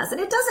abides in us. And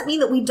it doesn't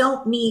mean that we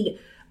don't need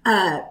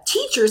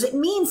teachers. It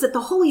means that the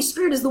Holy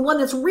Spirit is the one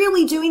that's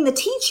really doing the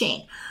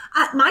teaching.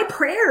 My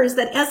prayer is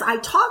that as I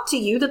talk to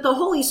you, that the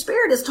Holy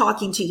Spirit is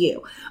talking to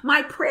you.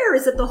 My prayer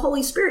is that the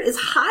Holy Spirit is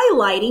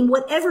highlighting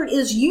whatever it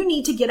is you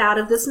need to get out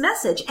of this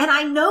message. And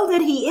I know that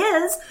He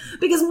is,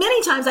 because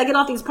many times I get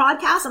off these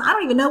podcasts and I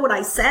don't even know what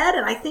I said.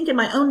 And I think in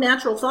my own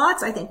natural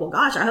thoughts, I think, well,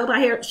 gosh, I hope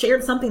I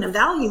shared something of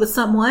value with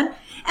someone.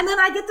 And then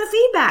I get the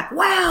feedback.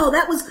 Wow,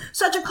 that was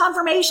such a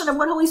confirmation of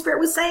what Holy Spirit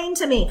was saying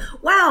to me.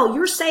 Wow,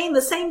 you're saying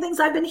the same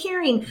things I've been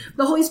hearing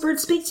the Holy Spirit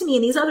speak to me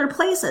in these other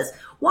places.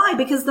 Why?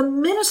 Because the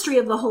ministry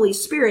of the Holy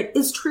Spirit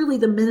is truly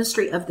the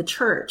ministry of the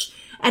church.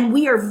 And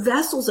we are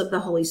vessels of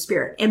the Holy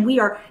Spirit. And we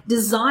are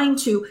designed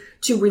to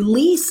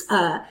release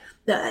the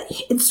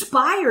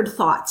inspired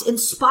thoughts,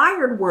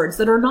 inspired words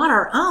that are not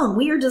our own.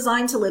 We are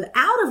designed to live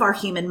out of our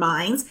human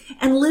minds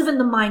and live in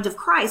the mind of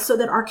Christ so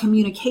that our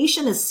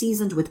communication is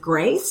seasoned with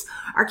grace.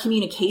 Our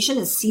communication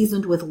is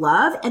seasoned with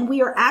love, and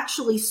we are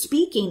actually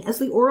speaking as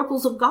the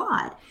oracles of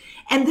God.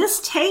 And this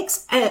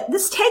takes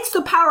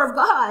the power of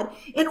God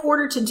in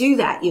order to do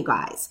that, you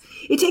guys.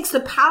 It takes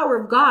the power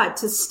of God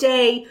to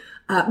stay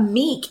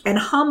meek and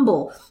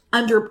humble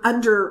under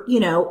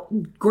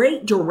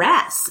great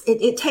duress.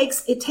 It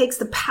takes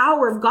the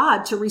power of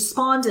God to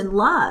respond in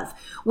love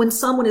when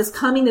someone is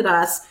coming at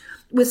us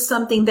with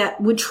something that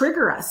would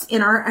trigger us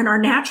in our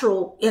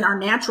natural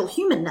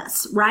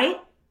humanness, right?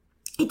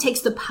 It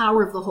takes the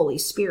power of the Holy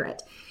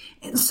Spirit.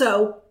 And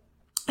so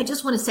I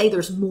just want to say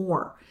there's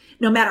more.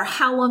 No matter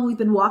how long we've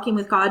been walking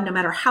with God, no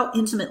matter how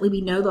intimately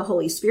we know the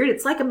Holy Spirit,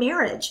 it's like a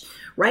marriage,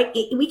 right?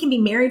 We can be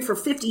married for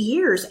 50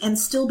 years and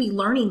still be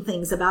learning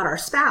things about our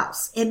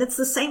spouse. And it's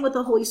the same with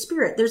the Holy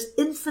Spirit. There's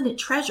infinite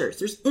treasures.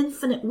 There's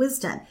infinite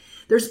wisdom.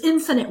 There's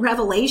infinite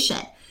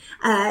revelation.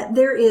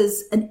 There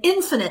is an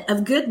infinite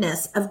of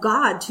goodness of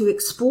God to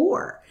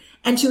explore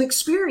and to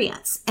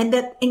experience, and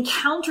that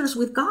encounters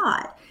with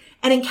God.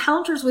 And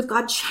encounters with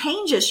God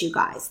change us, you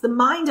guys. The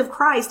mind of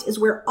Christ is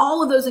where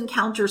all of those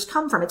encounters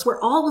come from. It's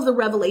where all of the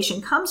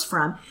revelation comes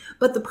from.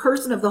 But the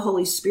person of the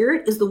Holy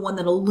Spirit is the one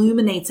that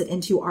illuminates it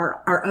into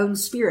our own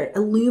spirit,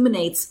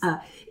 illuminates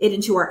it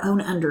into our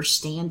own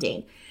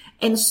understanding.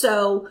 And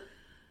so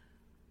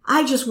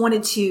I just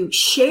wanted to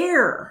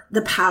share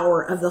the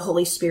power of the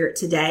Holy Spirit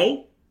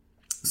today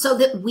so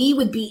that we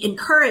would be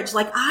encouraged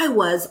like I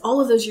was all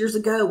of those years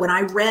ago when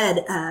I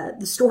read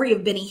the story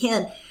of Benny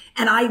Hinn.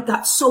 And I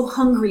got so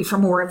hungry for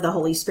more of the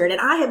Holy Spirit. And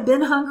I have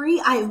been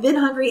hungry. I have been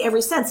hungry ever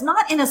since.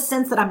 Not in a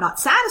sense that I'm not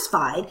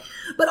satisfied,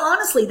 but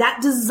honestly,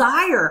 that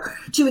desire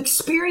to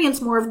experience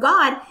more of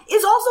God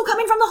is also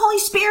coming from the Holy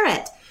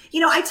Spirit.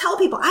 I tell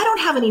people I don't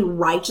have any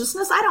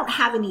righteousness. I don't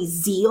have any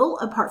zeal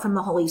apart from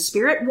the Holy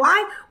Spirit.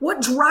 Why?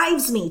 What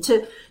drives me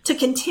to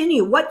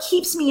continue? What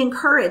keeps me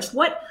encouraged?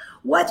 What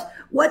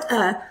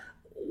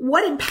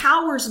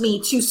empowers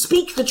me to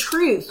speak the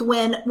truth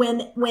when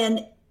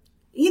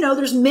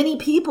there's many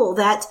people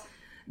that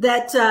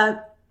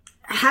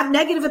have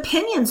negative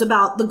opinions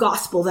about the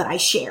gospel that I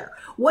share?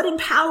 What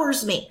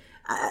empowers me?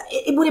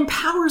 What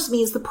empowers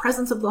me is the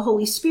presence of the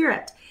Holy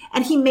Spirit.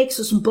 And he makes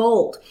us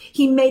bold.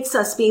 He makes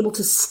us be able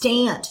to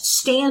stand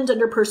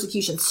under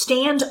persecution,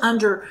 stand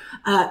under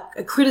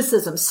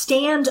criticism,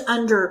 stand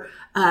under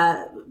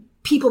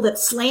people that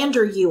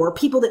slander you or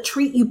people that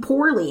treat you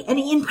poorly. And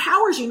he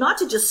empowers you not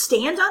to just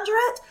stand under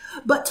it,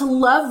 but to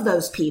love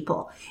those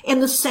people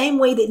in the same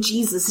way that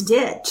Jesus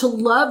did, to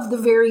love the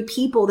very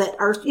people that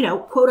are,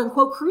 quote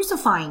unquote,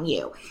 crucifying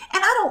you.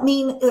 And I don't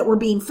mean that we're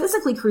being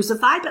physically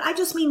crucified, but I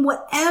just mean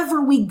whatever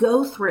we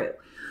go through.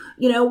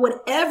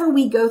 Whatever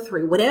we go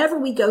through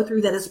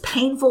that is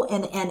painful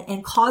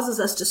and causes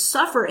us to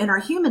suffer in our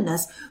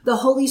humanness, the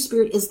Holy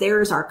Spirit is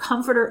there as our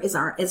comforter, is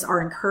our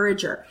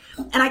encourager.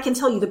 And I can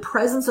tell you the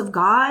presence of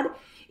God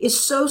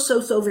is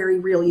so very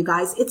real, you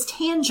guys. It's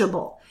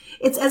tangible.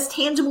 It's as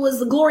tangible as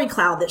the glory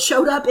cloud that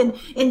showed up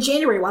in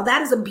January. While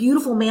that is a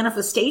beautiful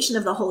manifestation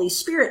of the Holy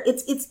Spirit,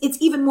 it's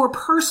even more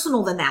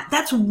personal than that.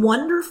 That's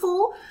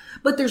wonderful,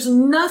 but there's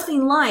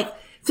nothing like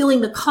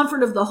feeling the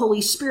comfort of the Holy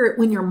Spirit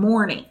when you're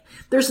mourning.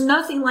 There's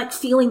nothing like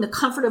feeling the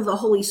comfort of the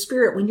Holy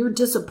Spirit when you're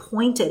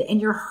disappointed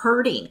and you're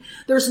hurting.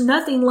 There's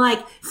nothing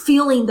like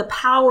feeling the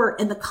power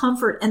and the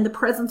comfort and the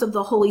presence of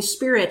the Holy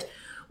Spirit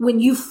when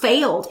you've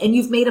failed and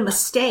you've made a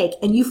mistake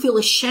and you feel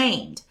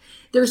ashamed.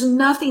 There's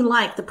nothing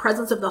like the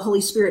presence of the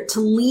Holy Spirit to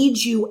lead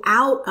you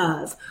out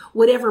of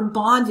whatever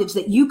bondage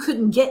that you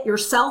couldn't get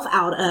yourself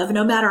out of,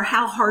 no matter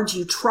how hard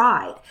you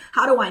tried.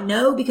 How do I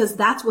know? Because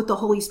that's what the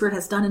Holy Spirit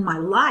has done in my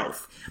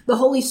life. The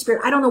Holy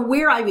Spirit, I don't know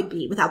where I would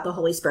be without the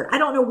Holy Spirit. I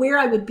don't know where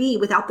I would be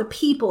without the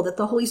people that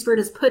the Holy Spirit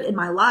has put in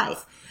my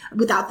life,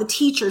 without the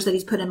teachers that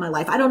he's put in my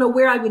life. I don't know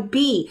where I would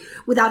be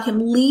without him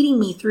leading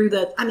me through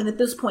at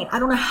this point, I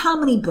don't know how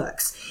many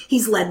books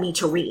he's led me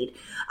to read.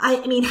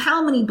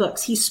 How many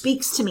books he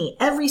speaks to me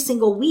every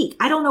single week.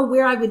 I don't know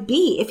where I would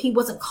be if he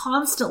wasn't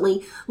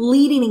constantly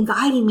leading and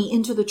guiding me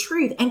into the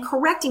truth and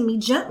correcting me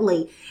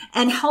gently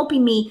and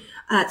helping me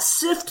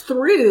sift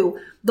through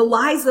the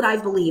lies that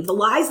I've believed, the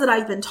lies that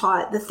I've been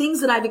taught, the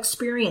things that I've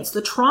experienced,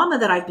 the trauma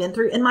that I've been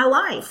through in my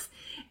life.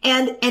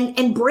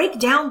 And break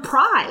down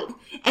pride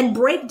and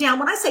break down,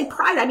 when I say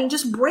pride, I mean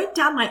just break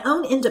down my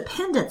own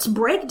independence,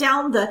 break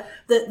down the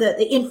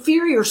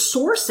inferior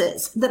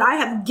sources that I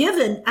have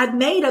given. I've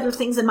made other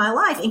things in my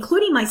life,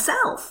 including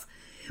myself,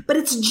 but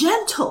it's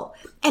gentle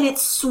and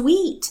it's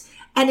sweet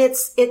and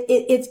it's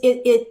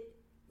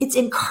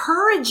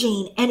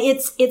encouraging and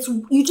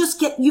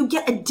you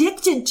get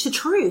addicted to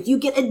truth. You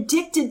get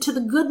addicted to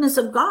the goodness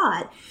of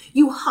God.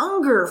 You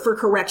hunger for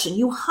correction.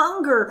 You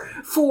hunger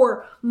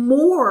for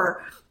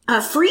more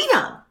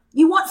freedom.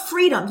 You want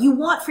freedom. You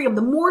want freedom.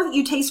 The more that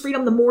you taste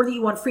freedom, the more that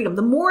you want freedom.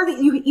 The more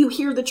that you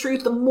hear the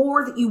truth, the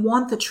more that you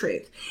want the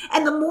truth.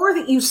 And the more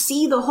that you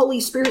see the Holy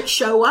Spirit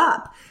show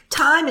up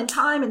time and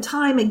time and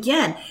time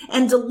again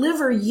and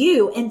deliver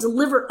you and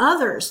deliver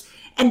others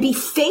and be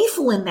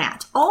faithful in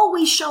that,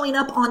 always showing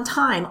up on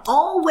time,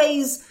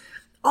 always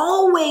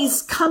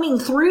coming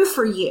through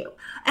for you.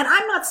 And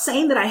I'm not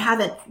saying that I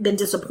haven't been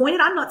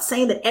disappointed. I'm not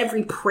saying that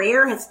every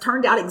prayer has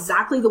turned out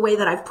exactly the way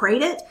that I've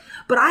prayed it.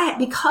 But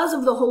because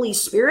of the Holy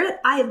Spirit,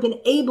 I have been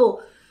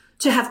able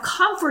to have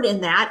comfort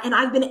in that. And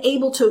I've been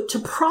able to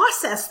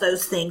process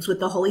those things with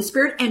the Holy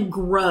Spirit and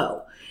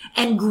grow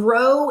and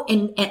through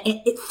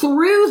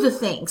the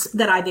things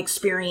that I've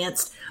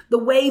experienced, the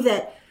way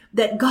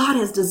that God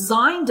has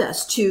designed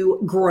us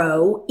to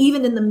grow,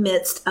 even in the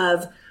midst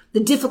of the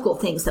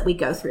difficult things that we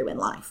go through in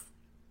life.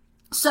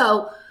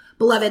 So,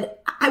 beloved,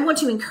 I want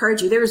to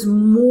encourage you. There is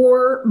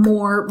more.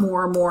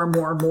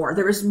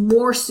 There is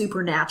more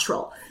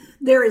supernatural.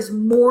 There is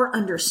more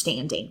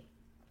understanding.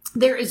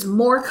 There is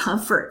more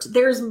comfort.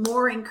 There is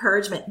more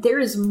encouragement. There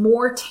is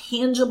more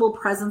tangible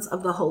presence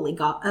of the Holy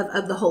God,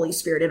 of the Holy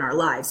Spirit in our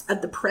lives,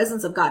 of the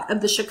presence of God,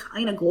 of the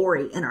Shekinah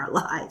glory in our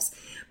lives.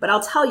 But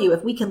I'll tell you,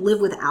 if we can live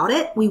without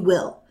it, we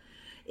will.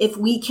 If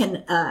we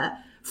can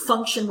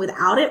function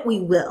without it,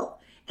 we will.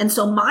 And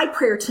so my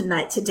prayer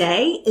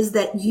today is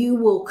that you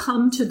will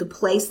come to the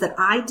place that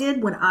I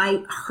did when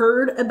I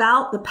heard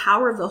about the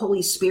power of the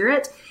Holy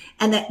Spirit,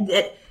 and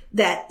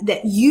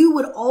that you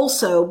would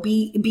also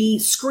be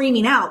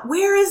screaming out,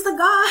 where is the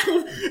God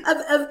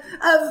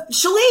of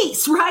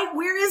Shalice, right?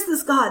 Where is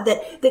this God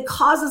that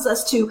causes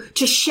us to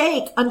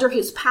shake under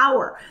his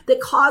power,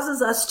 that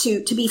causes us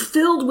to be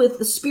filled with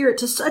the Spirit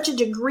to such a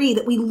degree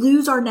that we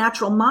lose our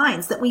natural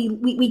minds, that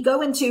we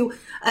go into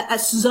a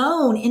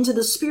zone into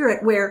the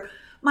Spirit where,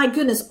 my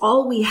goodness,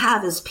 all we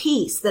have is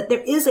peace, that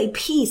there is a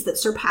peace that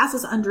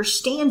surpasses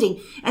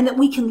understanding, and that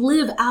we can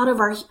live out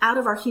of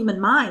our human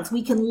minds.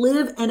 We can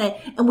live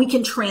and we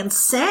can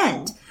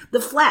transcend the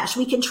flesh.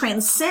 We can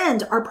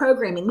transcend our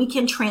programming. We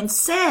can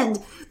transcend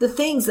the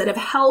things that have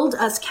held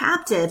us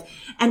captive,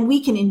 and we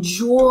can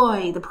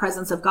enjoy the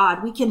presence of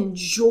God. We can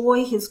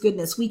enjoy his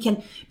goodness. We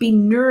can be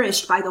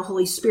nourished by the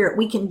Holy Spirit.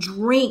 We can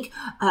drink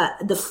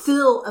the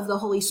fill of the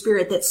Holy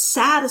Spirit that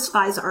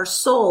satisfies our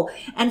soul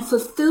and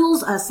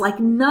fulfills us like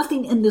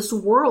nothing in this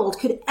world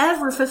could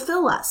ever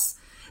fulfill us.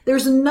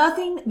 There's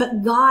nothing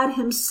but God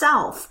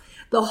himself,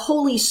 the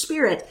Holy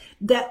Spirit,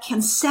 that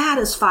can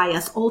satisfy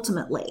us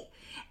ultimately.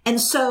 And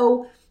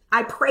so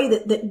I pray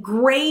that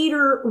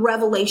greater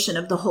revelation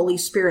of the Holy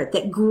Spirit,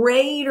 that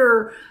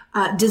greater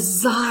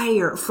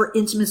desire for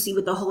intimacy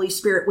with the Holy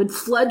Spirit would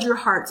flood your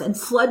hearts and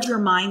flood your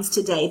minds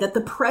today, that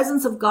the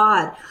presence of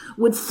God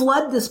would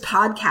flood this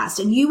podcast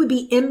and you would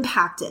be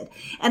impacted,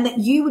 and that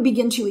you would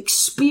begin to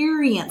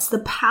experience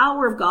the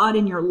power of God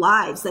in your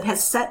lives that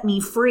has set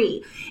me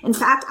free. In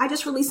fact, I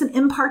just release an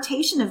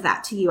impartation of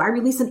that to you. I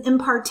release an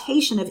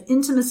impartation of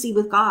intimacy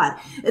with God,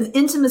 of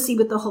intimacy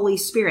with the Holy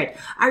Spirit.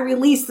 I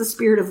release the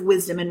spirit of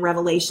wisdom and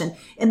revelation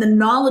and the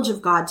knowledge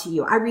of God to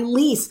you. I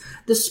release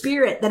the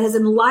spirit that has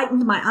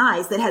enlightened my eyes,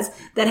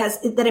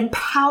 that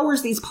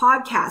empowers these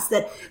podcasts,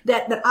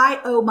 that I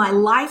owe my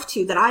life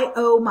to, that I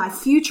owe my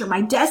future,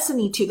 my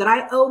destiny to, that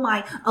I owe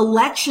my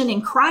election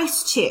in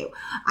Christ to.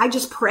 I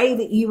just pray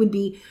that you would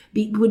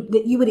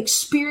that you would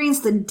experience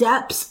the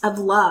depths of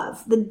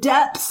love, the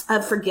depths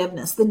of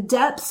forgiveness, the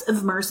depths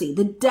of mercy,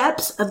 the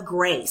depths of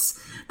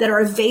grace that are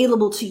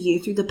available to you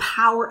through the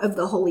power of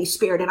the Holy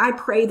Spirit. And I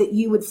pray that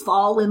you would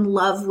fall in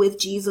love with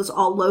Jesus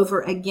all over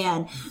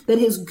again, that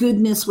his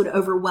goodness would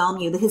overwhelm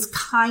you, that his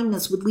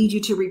kindness would lead you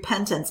to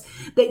repentance,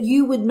 that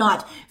you would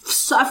not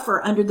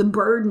suffer under the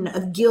burden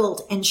of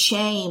guilt and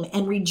shame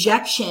and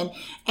rejection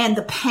and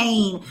the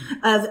pain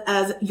of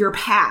your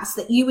past,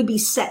 that you would be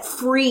set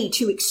free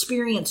to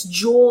experience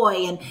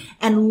joy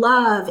and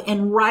love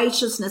and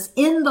righteousness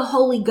in the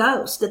Holy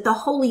Ghost, that the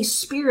Holy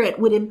Spirit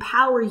would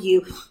empower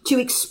you to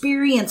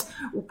experience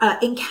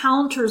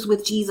encounters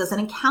with Jesus and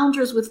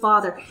encounters with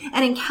Father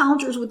and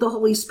encounters with the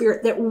Holy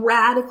Spirit that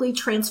radically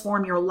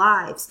transform your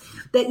lives,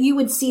 that you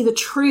would see the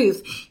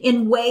truth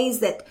in ways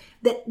that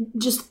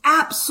just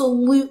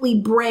absolutely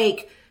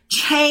break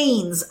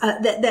chains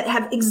that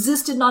have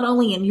existed not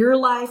only in your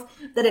life,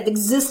 that have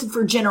existed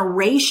for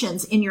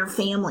generations in your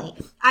family.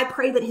 I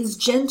pray that his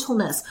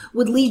gentleness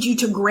would lead you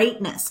to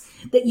greatness,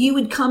 that you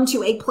would come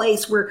to a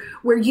place where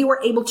you are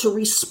able to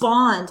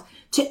respond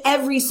to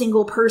every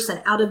single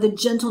person out of the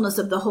gentleness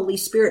of the Holy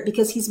Spirit,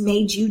 because he's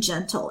made you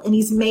gentle and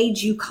he's made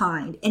you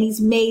kind and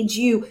he's made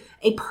you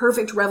a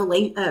perfect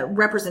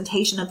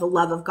representation of the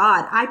love of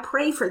God. I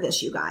pray for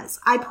this, you guys.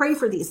 I pray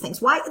for these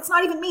things. Why? It's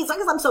not even me. It's not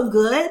because I'm so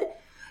good.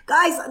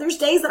 Guys, there's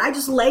days that I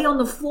just lay on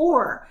the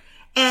floor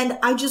and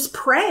I just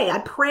pray. I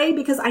pray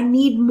because I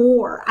need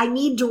more. I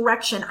need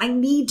direction. I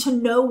need to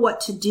know what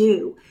to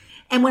do.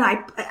 And when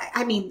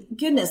I mean,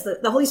 goodness,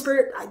 the Holy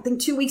Spirit, I think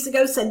 2 weeks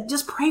ago said,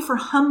 just pray for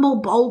humble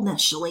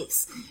boldness,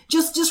 Shalise.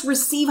 Just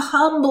receive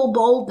humble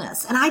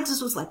boldness. And I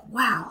just was like,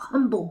 wow,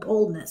 humble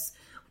boldness.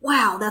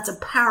 Wow, that's a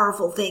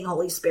powerful thing,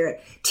 Holy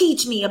Spirit.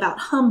 Teach me about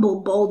humble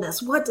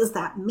boldness. What does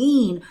that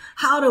mean?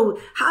 How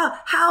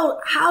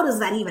does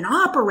that even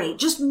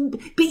operate?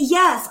 But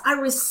yes, I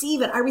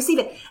receive it. I receive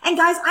it. And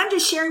guys, I'm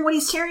just sharing what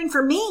he's sharing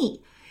for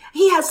me.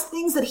 He has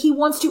things that he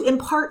wants to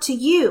impart to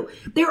you.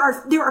 There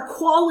are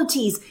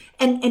qualities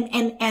and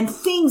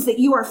things that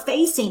you are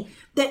facing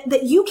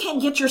that you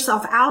can't get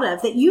yourself out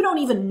of, that you don't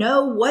even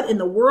know what in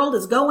the world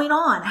is going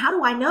on. How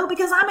do I know?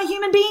 Because I'm a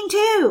human being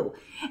too.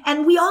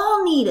 And we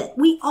all need it.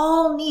 We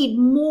all need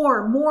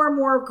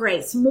more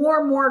grace,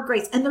 more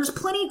grace. And there's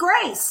plenty of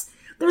grace.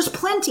 There's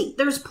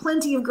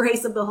plenty of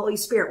grace of the Holy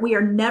Spirit. We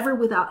are never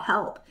without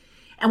help.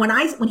 And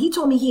when he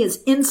told me he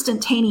is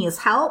instantaneous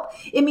help,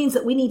 it means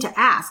that we need to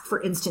ask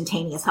for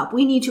instantaneous help.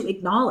 We need to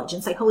acknowledge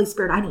and say, Holy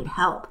Spirit, I need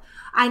help.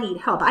 I need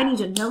help. I need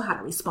to know how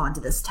to respond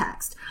to this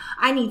text.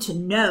 I need to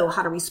know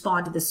how to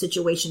respond to this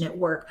situation at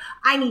work.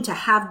 I need to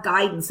have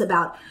guidance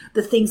about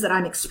the things that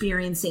I'm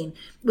experiencing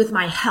with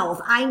my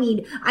health. I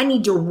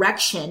need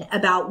direction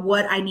about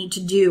what I need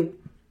to do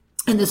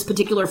in this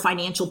particular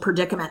financial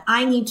predicament.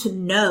 I need to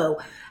know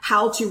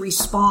how to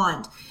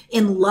respond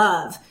in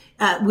love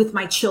with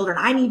my children.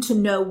 I need to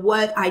know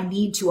what I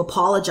need to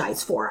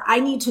apologize for. I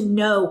need to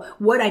know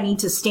what I need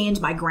to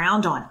stand my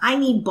ground on. I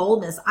need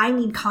boldness. I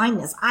need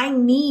kindness. I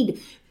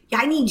need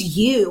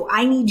you.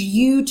 I need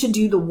you to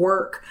do the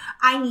work.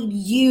 I need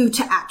you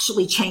to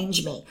actually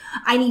change me.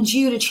 I need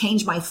you to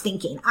change my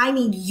thinking. I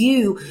need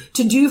you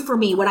to do for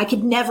me what I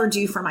could never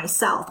do for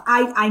myself.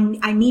 I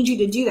need you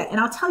to do that. And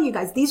I'll tell you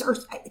guys, these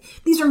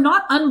are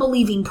not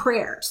unbelieving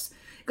prayers.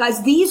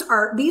 Guys, these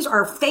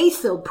are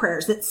faith-filled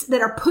prayers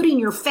that are putting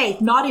your faith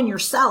not in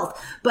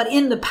yourself, but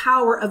in the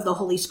power of the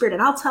Holy Spirit.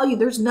 And I'll tell you,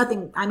 there's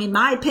nothing, in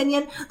my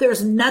opinion,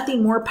 there's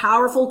nothing more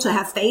powerful to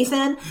have faith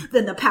in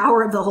than the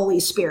power of the Holy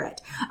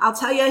Spirit. I'll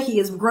tell you, he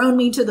has grown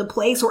me to the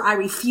place where I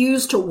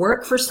refuse to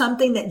work for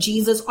something that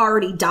Jesus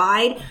already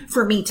died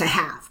for me to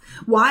have.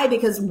 Why?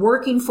 Because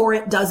working for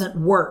it doesn't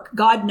work.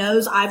 God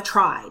knows I've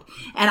tried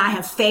and I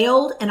have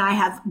failed and I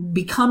have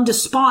become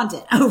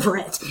despondent over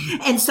it.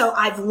 And so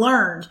I've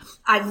learned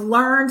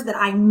that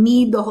I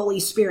need the Holy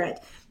Spirit,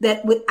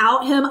 that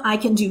without him, I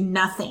can do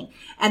nothing,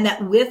 and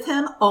that with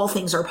him, all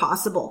things are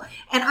possible.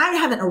 And I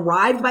haven't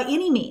arrived by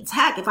any means.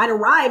 Heck, if I'd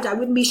arrived, I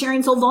wouldn't be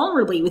sharing so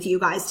vulnerably with you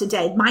guys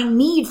today. My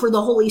need for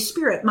the Holy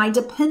Spirit, my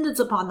dependence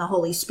upon the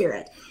Holy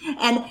Spirit.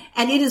 And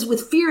it is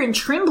with fear and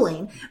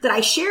trembling that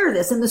I share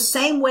this, in the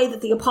same way that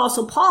the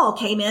Apostle Paul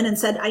came in and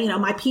said,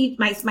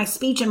 my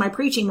speech and my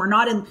preaching were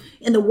not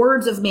in the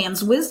words of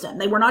man's wisdom.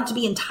 They were not to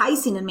be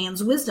enticing in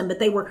man's wisdom, but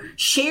they were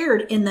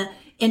shared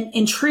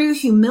in true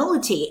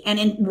humility and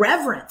in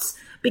reverence,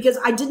 because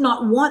I did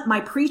not want my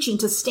preaching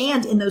to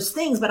stand in those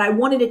things, but I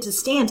wanted it to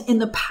stand in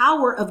the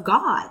power of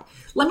God.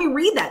 Let me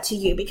read that to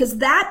you, because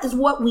that is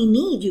what we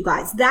need, you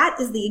guys. That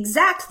is the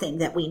exact thing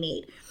that we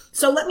need.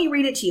 So let me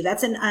read it to you.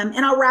 That's in,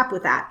 and I'll wrap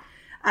with that.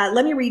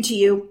 Let me read to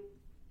you.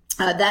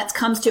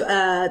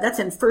 That's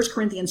in 1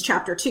 Corinthians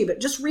chapter 2, but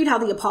just read how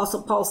the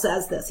Apostle Paul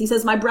says this. He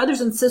says, "My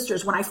brothers and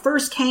sisters, when I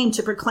first came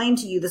to proclaim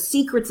to you the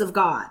secrets of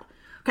God,"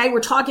 okay, we're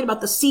talking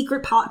about the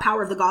secret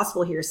power of the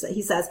gospel here. So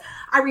he says,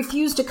 "I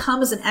refused to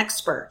come as an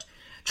expert,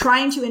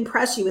 trying to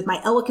impress you with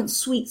my eloquent,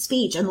 sweet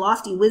speech and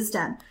lofty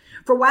wisdom.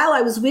 For while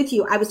I was with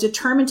you, I was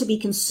determined to be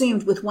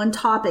consumed with one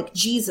topic,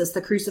 Jesus,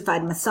 the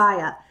crucified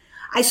Messiah.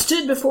 I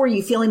stood before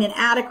you feeling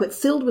inadequate,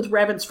 filled with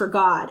reverence for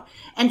God,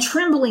 and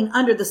trembling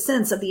under the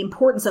sense of the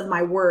importance of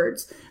my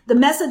words. The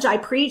message I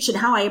preached and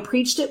how I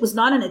preached it was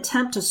not an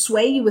attempt to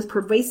sway you with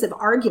pervasive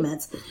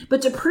arguments,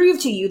 but to prove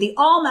to you the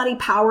almighty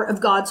power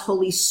of God's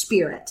Holy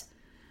Spirit.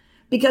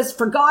 Because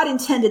for God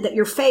intended that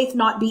your faith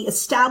not be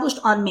established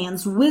on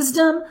man's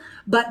wisdom,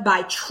 but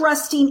by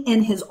trusting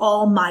in his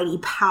almighty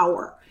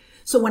power."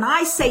 So when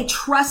I say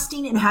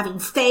trusting and having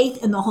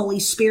faith in the Holy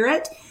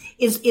Spirit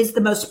is the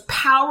most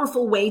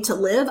powerful way to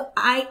live,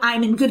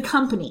 I'm in good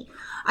company.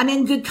 I'm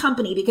in good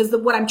company, because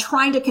what I'm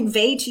trying to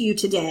convey to you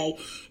today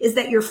is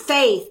that your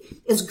faith,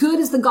 as good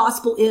as the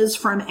gospel is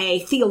from a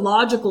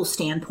theological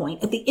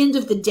standpoint, at the end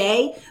of the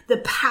day, the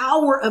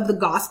power of the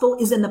gospel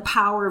is in the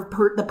power of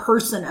the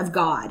person of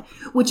God,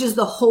 which is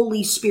the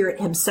Holy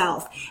Spirit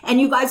himself. And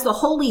you guys, the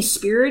Holy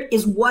Spirit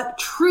is what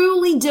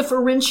truly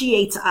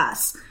differentiates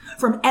us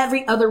from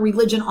every other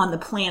religion on the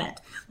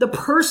planet. The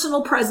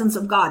personal presence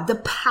of God, the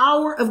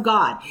power of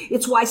God.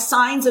 It's why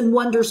signs and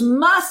wonders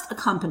must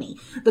accompany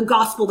the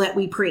gospel that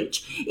we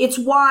preach. It's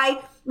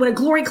why when a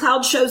glory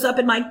cloud shows up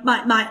in my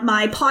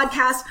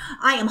podcast,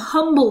 I am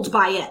humbled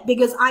by it,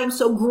 because I am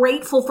so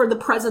grateful for the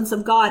presence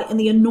of God and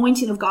the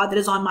anointing of God that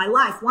is on my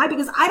life. Why?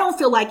 Because I don't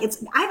feel like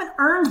I haven't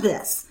earned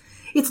this.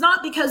 It's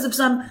not because of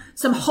some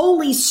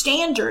holy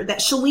standard that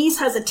Shalise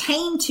has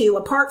attained to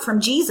apart from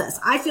Jesus.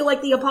 I feel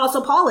like the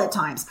Apostle Paul at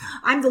times.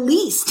 I'm the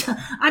least.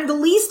 I'm the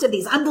least of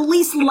these. I'm the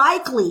least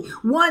likely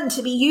one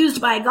to be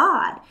used by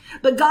God.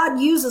 But God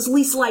uses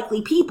least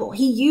likely people.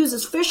 He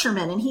uses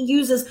fishermen, and he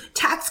uses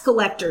tax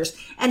collectors,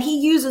 and he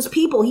uses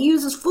people. He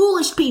uses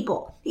foolish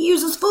people. He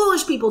uses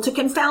foolish people to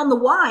confound the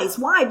wise.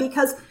 Why?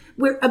 Because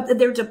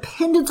their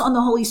dependence on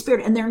the Holy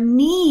Spirit and their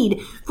need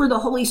for the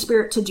Holy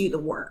Spirit to do the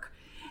work.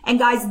 And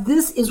guys,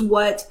 this is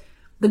what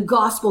the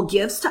gospel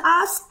gives to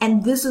us,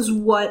 and this is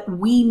what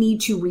we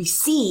need to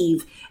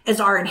receive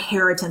as our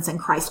inheritance in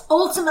Christ.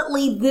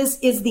 Ultimately, this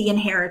is the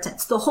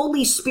inheritance. The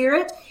Holy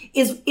Spirit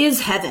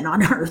is heaven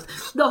on earth.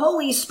 The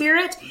Holy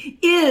Spirit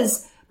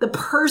is the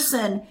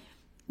person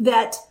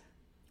that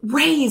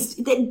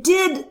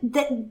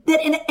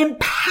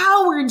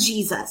empowered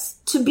Jesus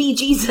to be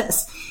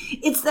Jesus.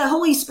 It's the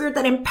Holy Spirit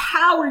that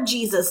empowered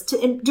Jesus to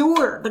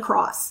endure the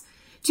cross,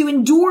 to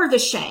endure the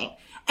shame,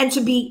 and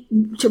to be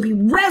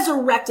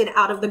resurrected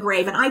out of the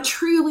grave. And I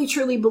truly,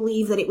 truly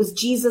believe that it was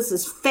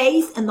Jesus's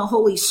faith in the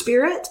Holy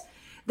Spirit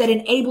that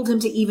enabled him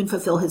to even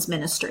fulfill his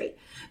ministry,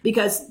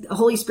 because the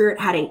Holy Spirit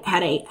had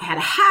a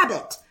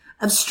habit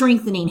of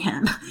strengthening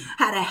him,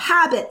 had a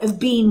habit of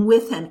being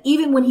with him,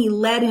 even when he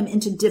led him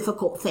into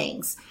difficult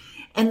things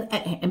and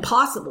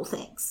impossible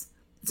things.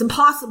 It's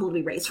impossible to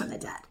be raised from the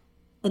dead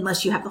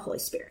unless you have the Holy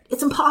Spirit.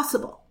 It's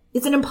impossible.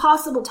 It's an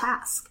impossible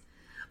task.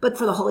 But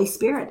for the Holy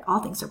Spirit, all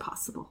things are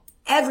possible.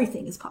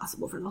 Everything is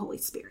possible for the Holy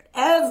Spirit.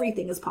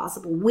 Everything is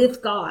possible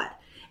with God.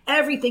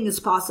 Everything is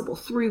possible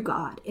through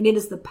God. And it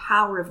is the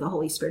power of the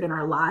Holy Spirit in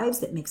our lives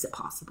that makes it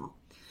possible.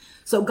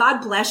 So God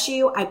bless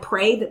you. I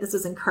pray that this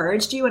has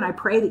encouraged you, and I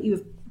pray that you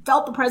have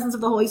felt the presence of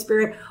the Holy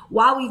Spirit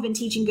while we've been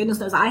teaching. Goodness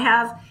knows I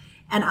have.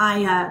 And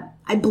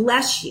I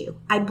bless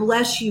you. I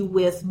bless you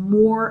with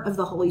more of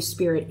the Holy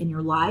Spirit in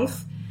your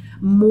life,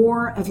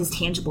 more of his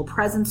tangible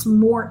presence,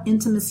 more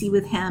intimacy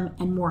with him,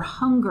 and more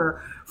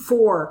hunger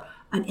for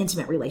an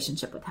intimate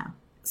relationship with him.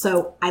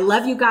 So I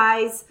love you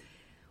guys.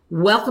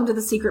 Welcome to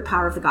the secret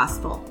power of the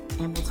gospel,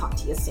 and we'll talk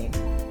to you soon.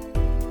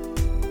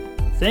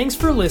 Thanks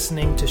for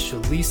listening to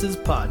Shalise's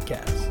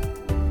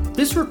podcast.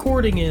 This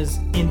recording is,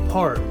 in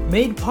part,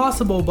 made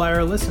possible by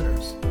our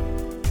listeners.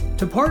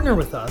 To partner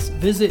with us,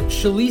 visit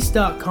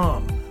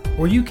shalise.com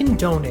where you can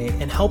donate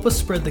and help us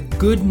spread the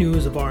good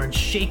news of our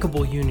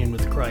unshakable union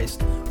with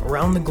Christ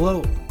around the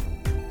globe.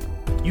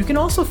 You can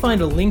also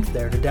find a link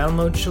there to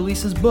download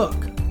Shalisa's book,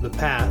 The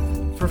Path,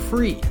 for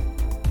free.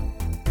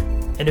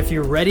 And if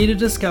you're ready to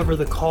discover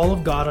the call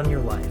of God on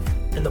your life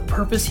and the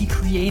purpose He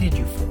created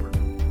you for,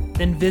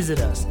 then visit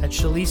us at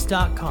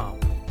Shalise.com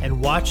and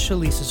watch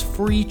Shalisa's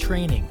free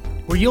training,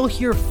 where you'll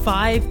hear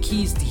 5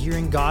 keys to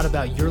hearing God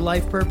about your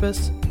life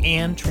purpose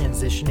and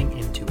transitioning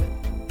into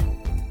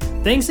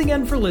it. Thanks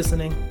again for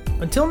listening.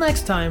 Until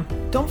next time,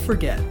 don't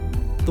forget,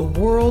 the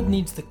world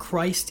needs the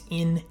Christ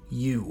in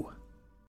you.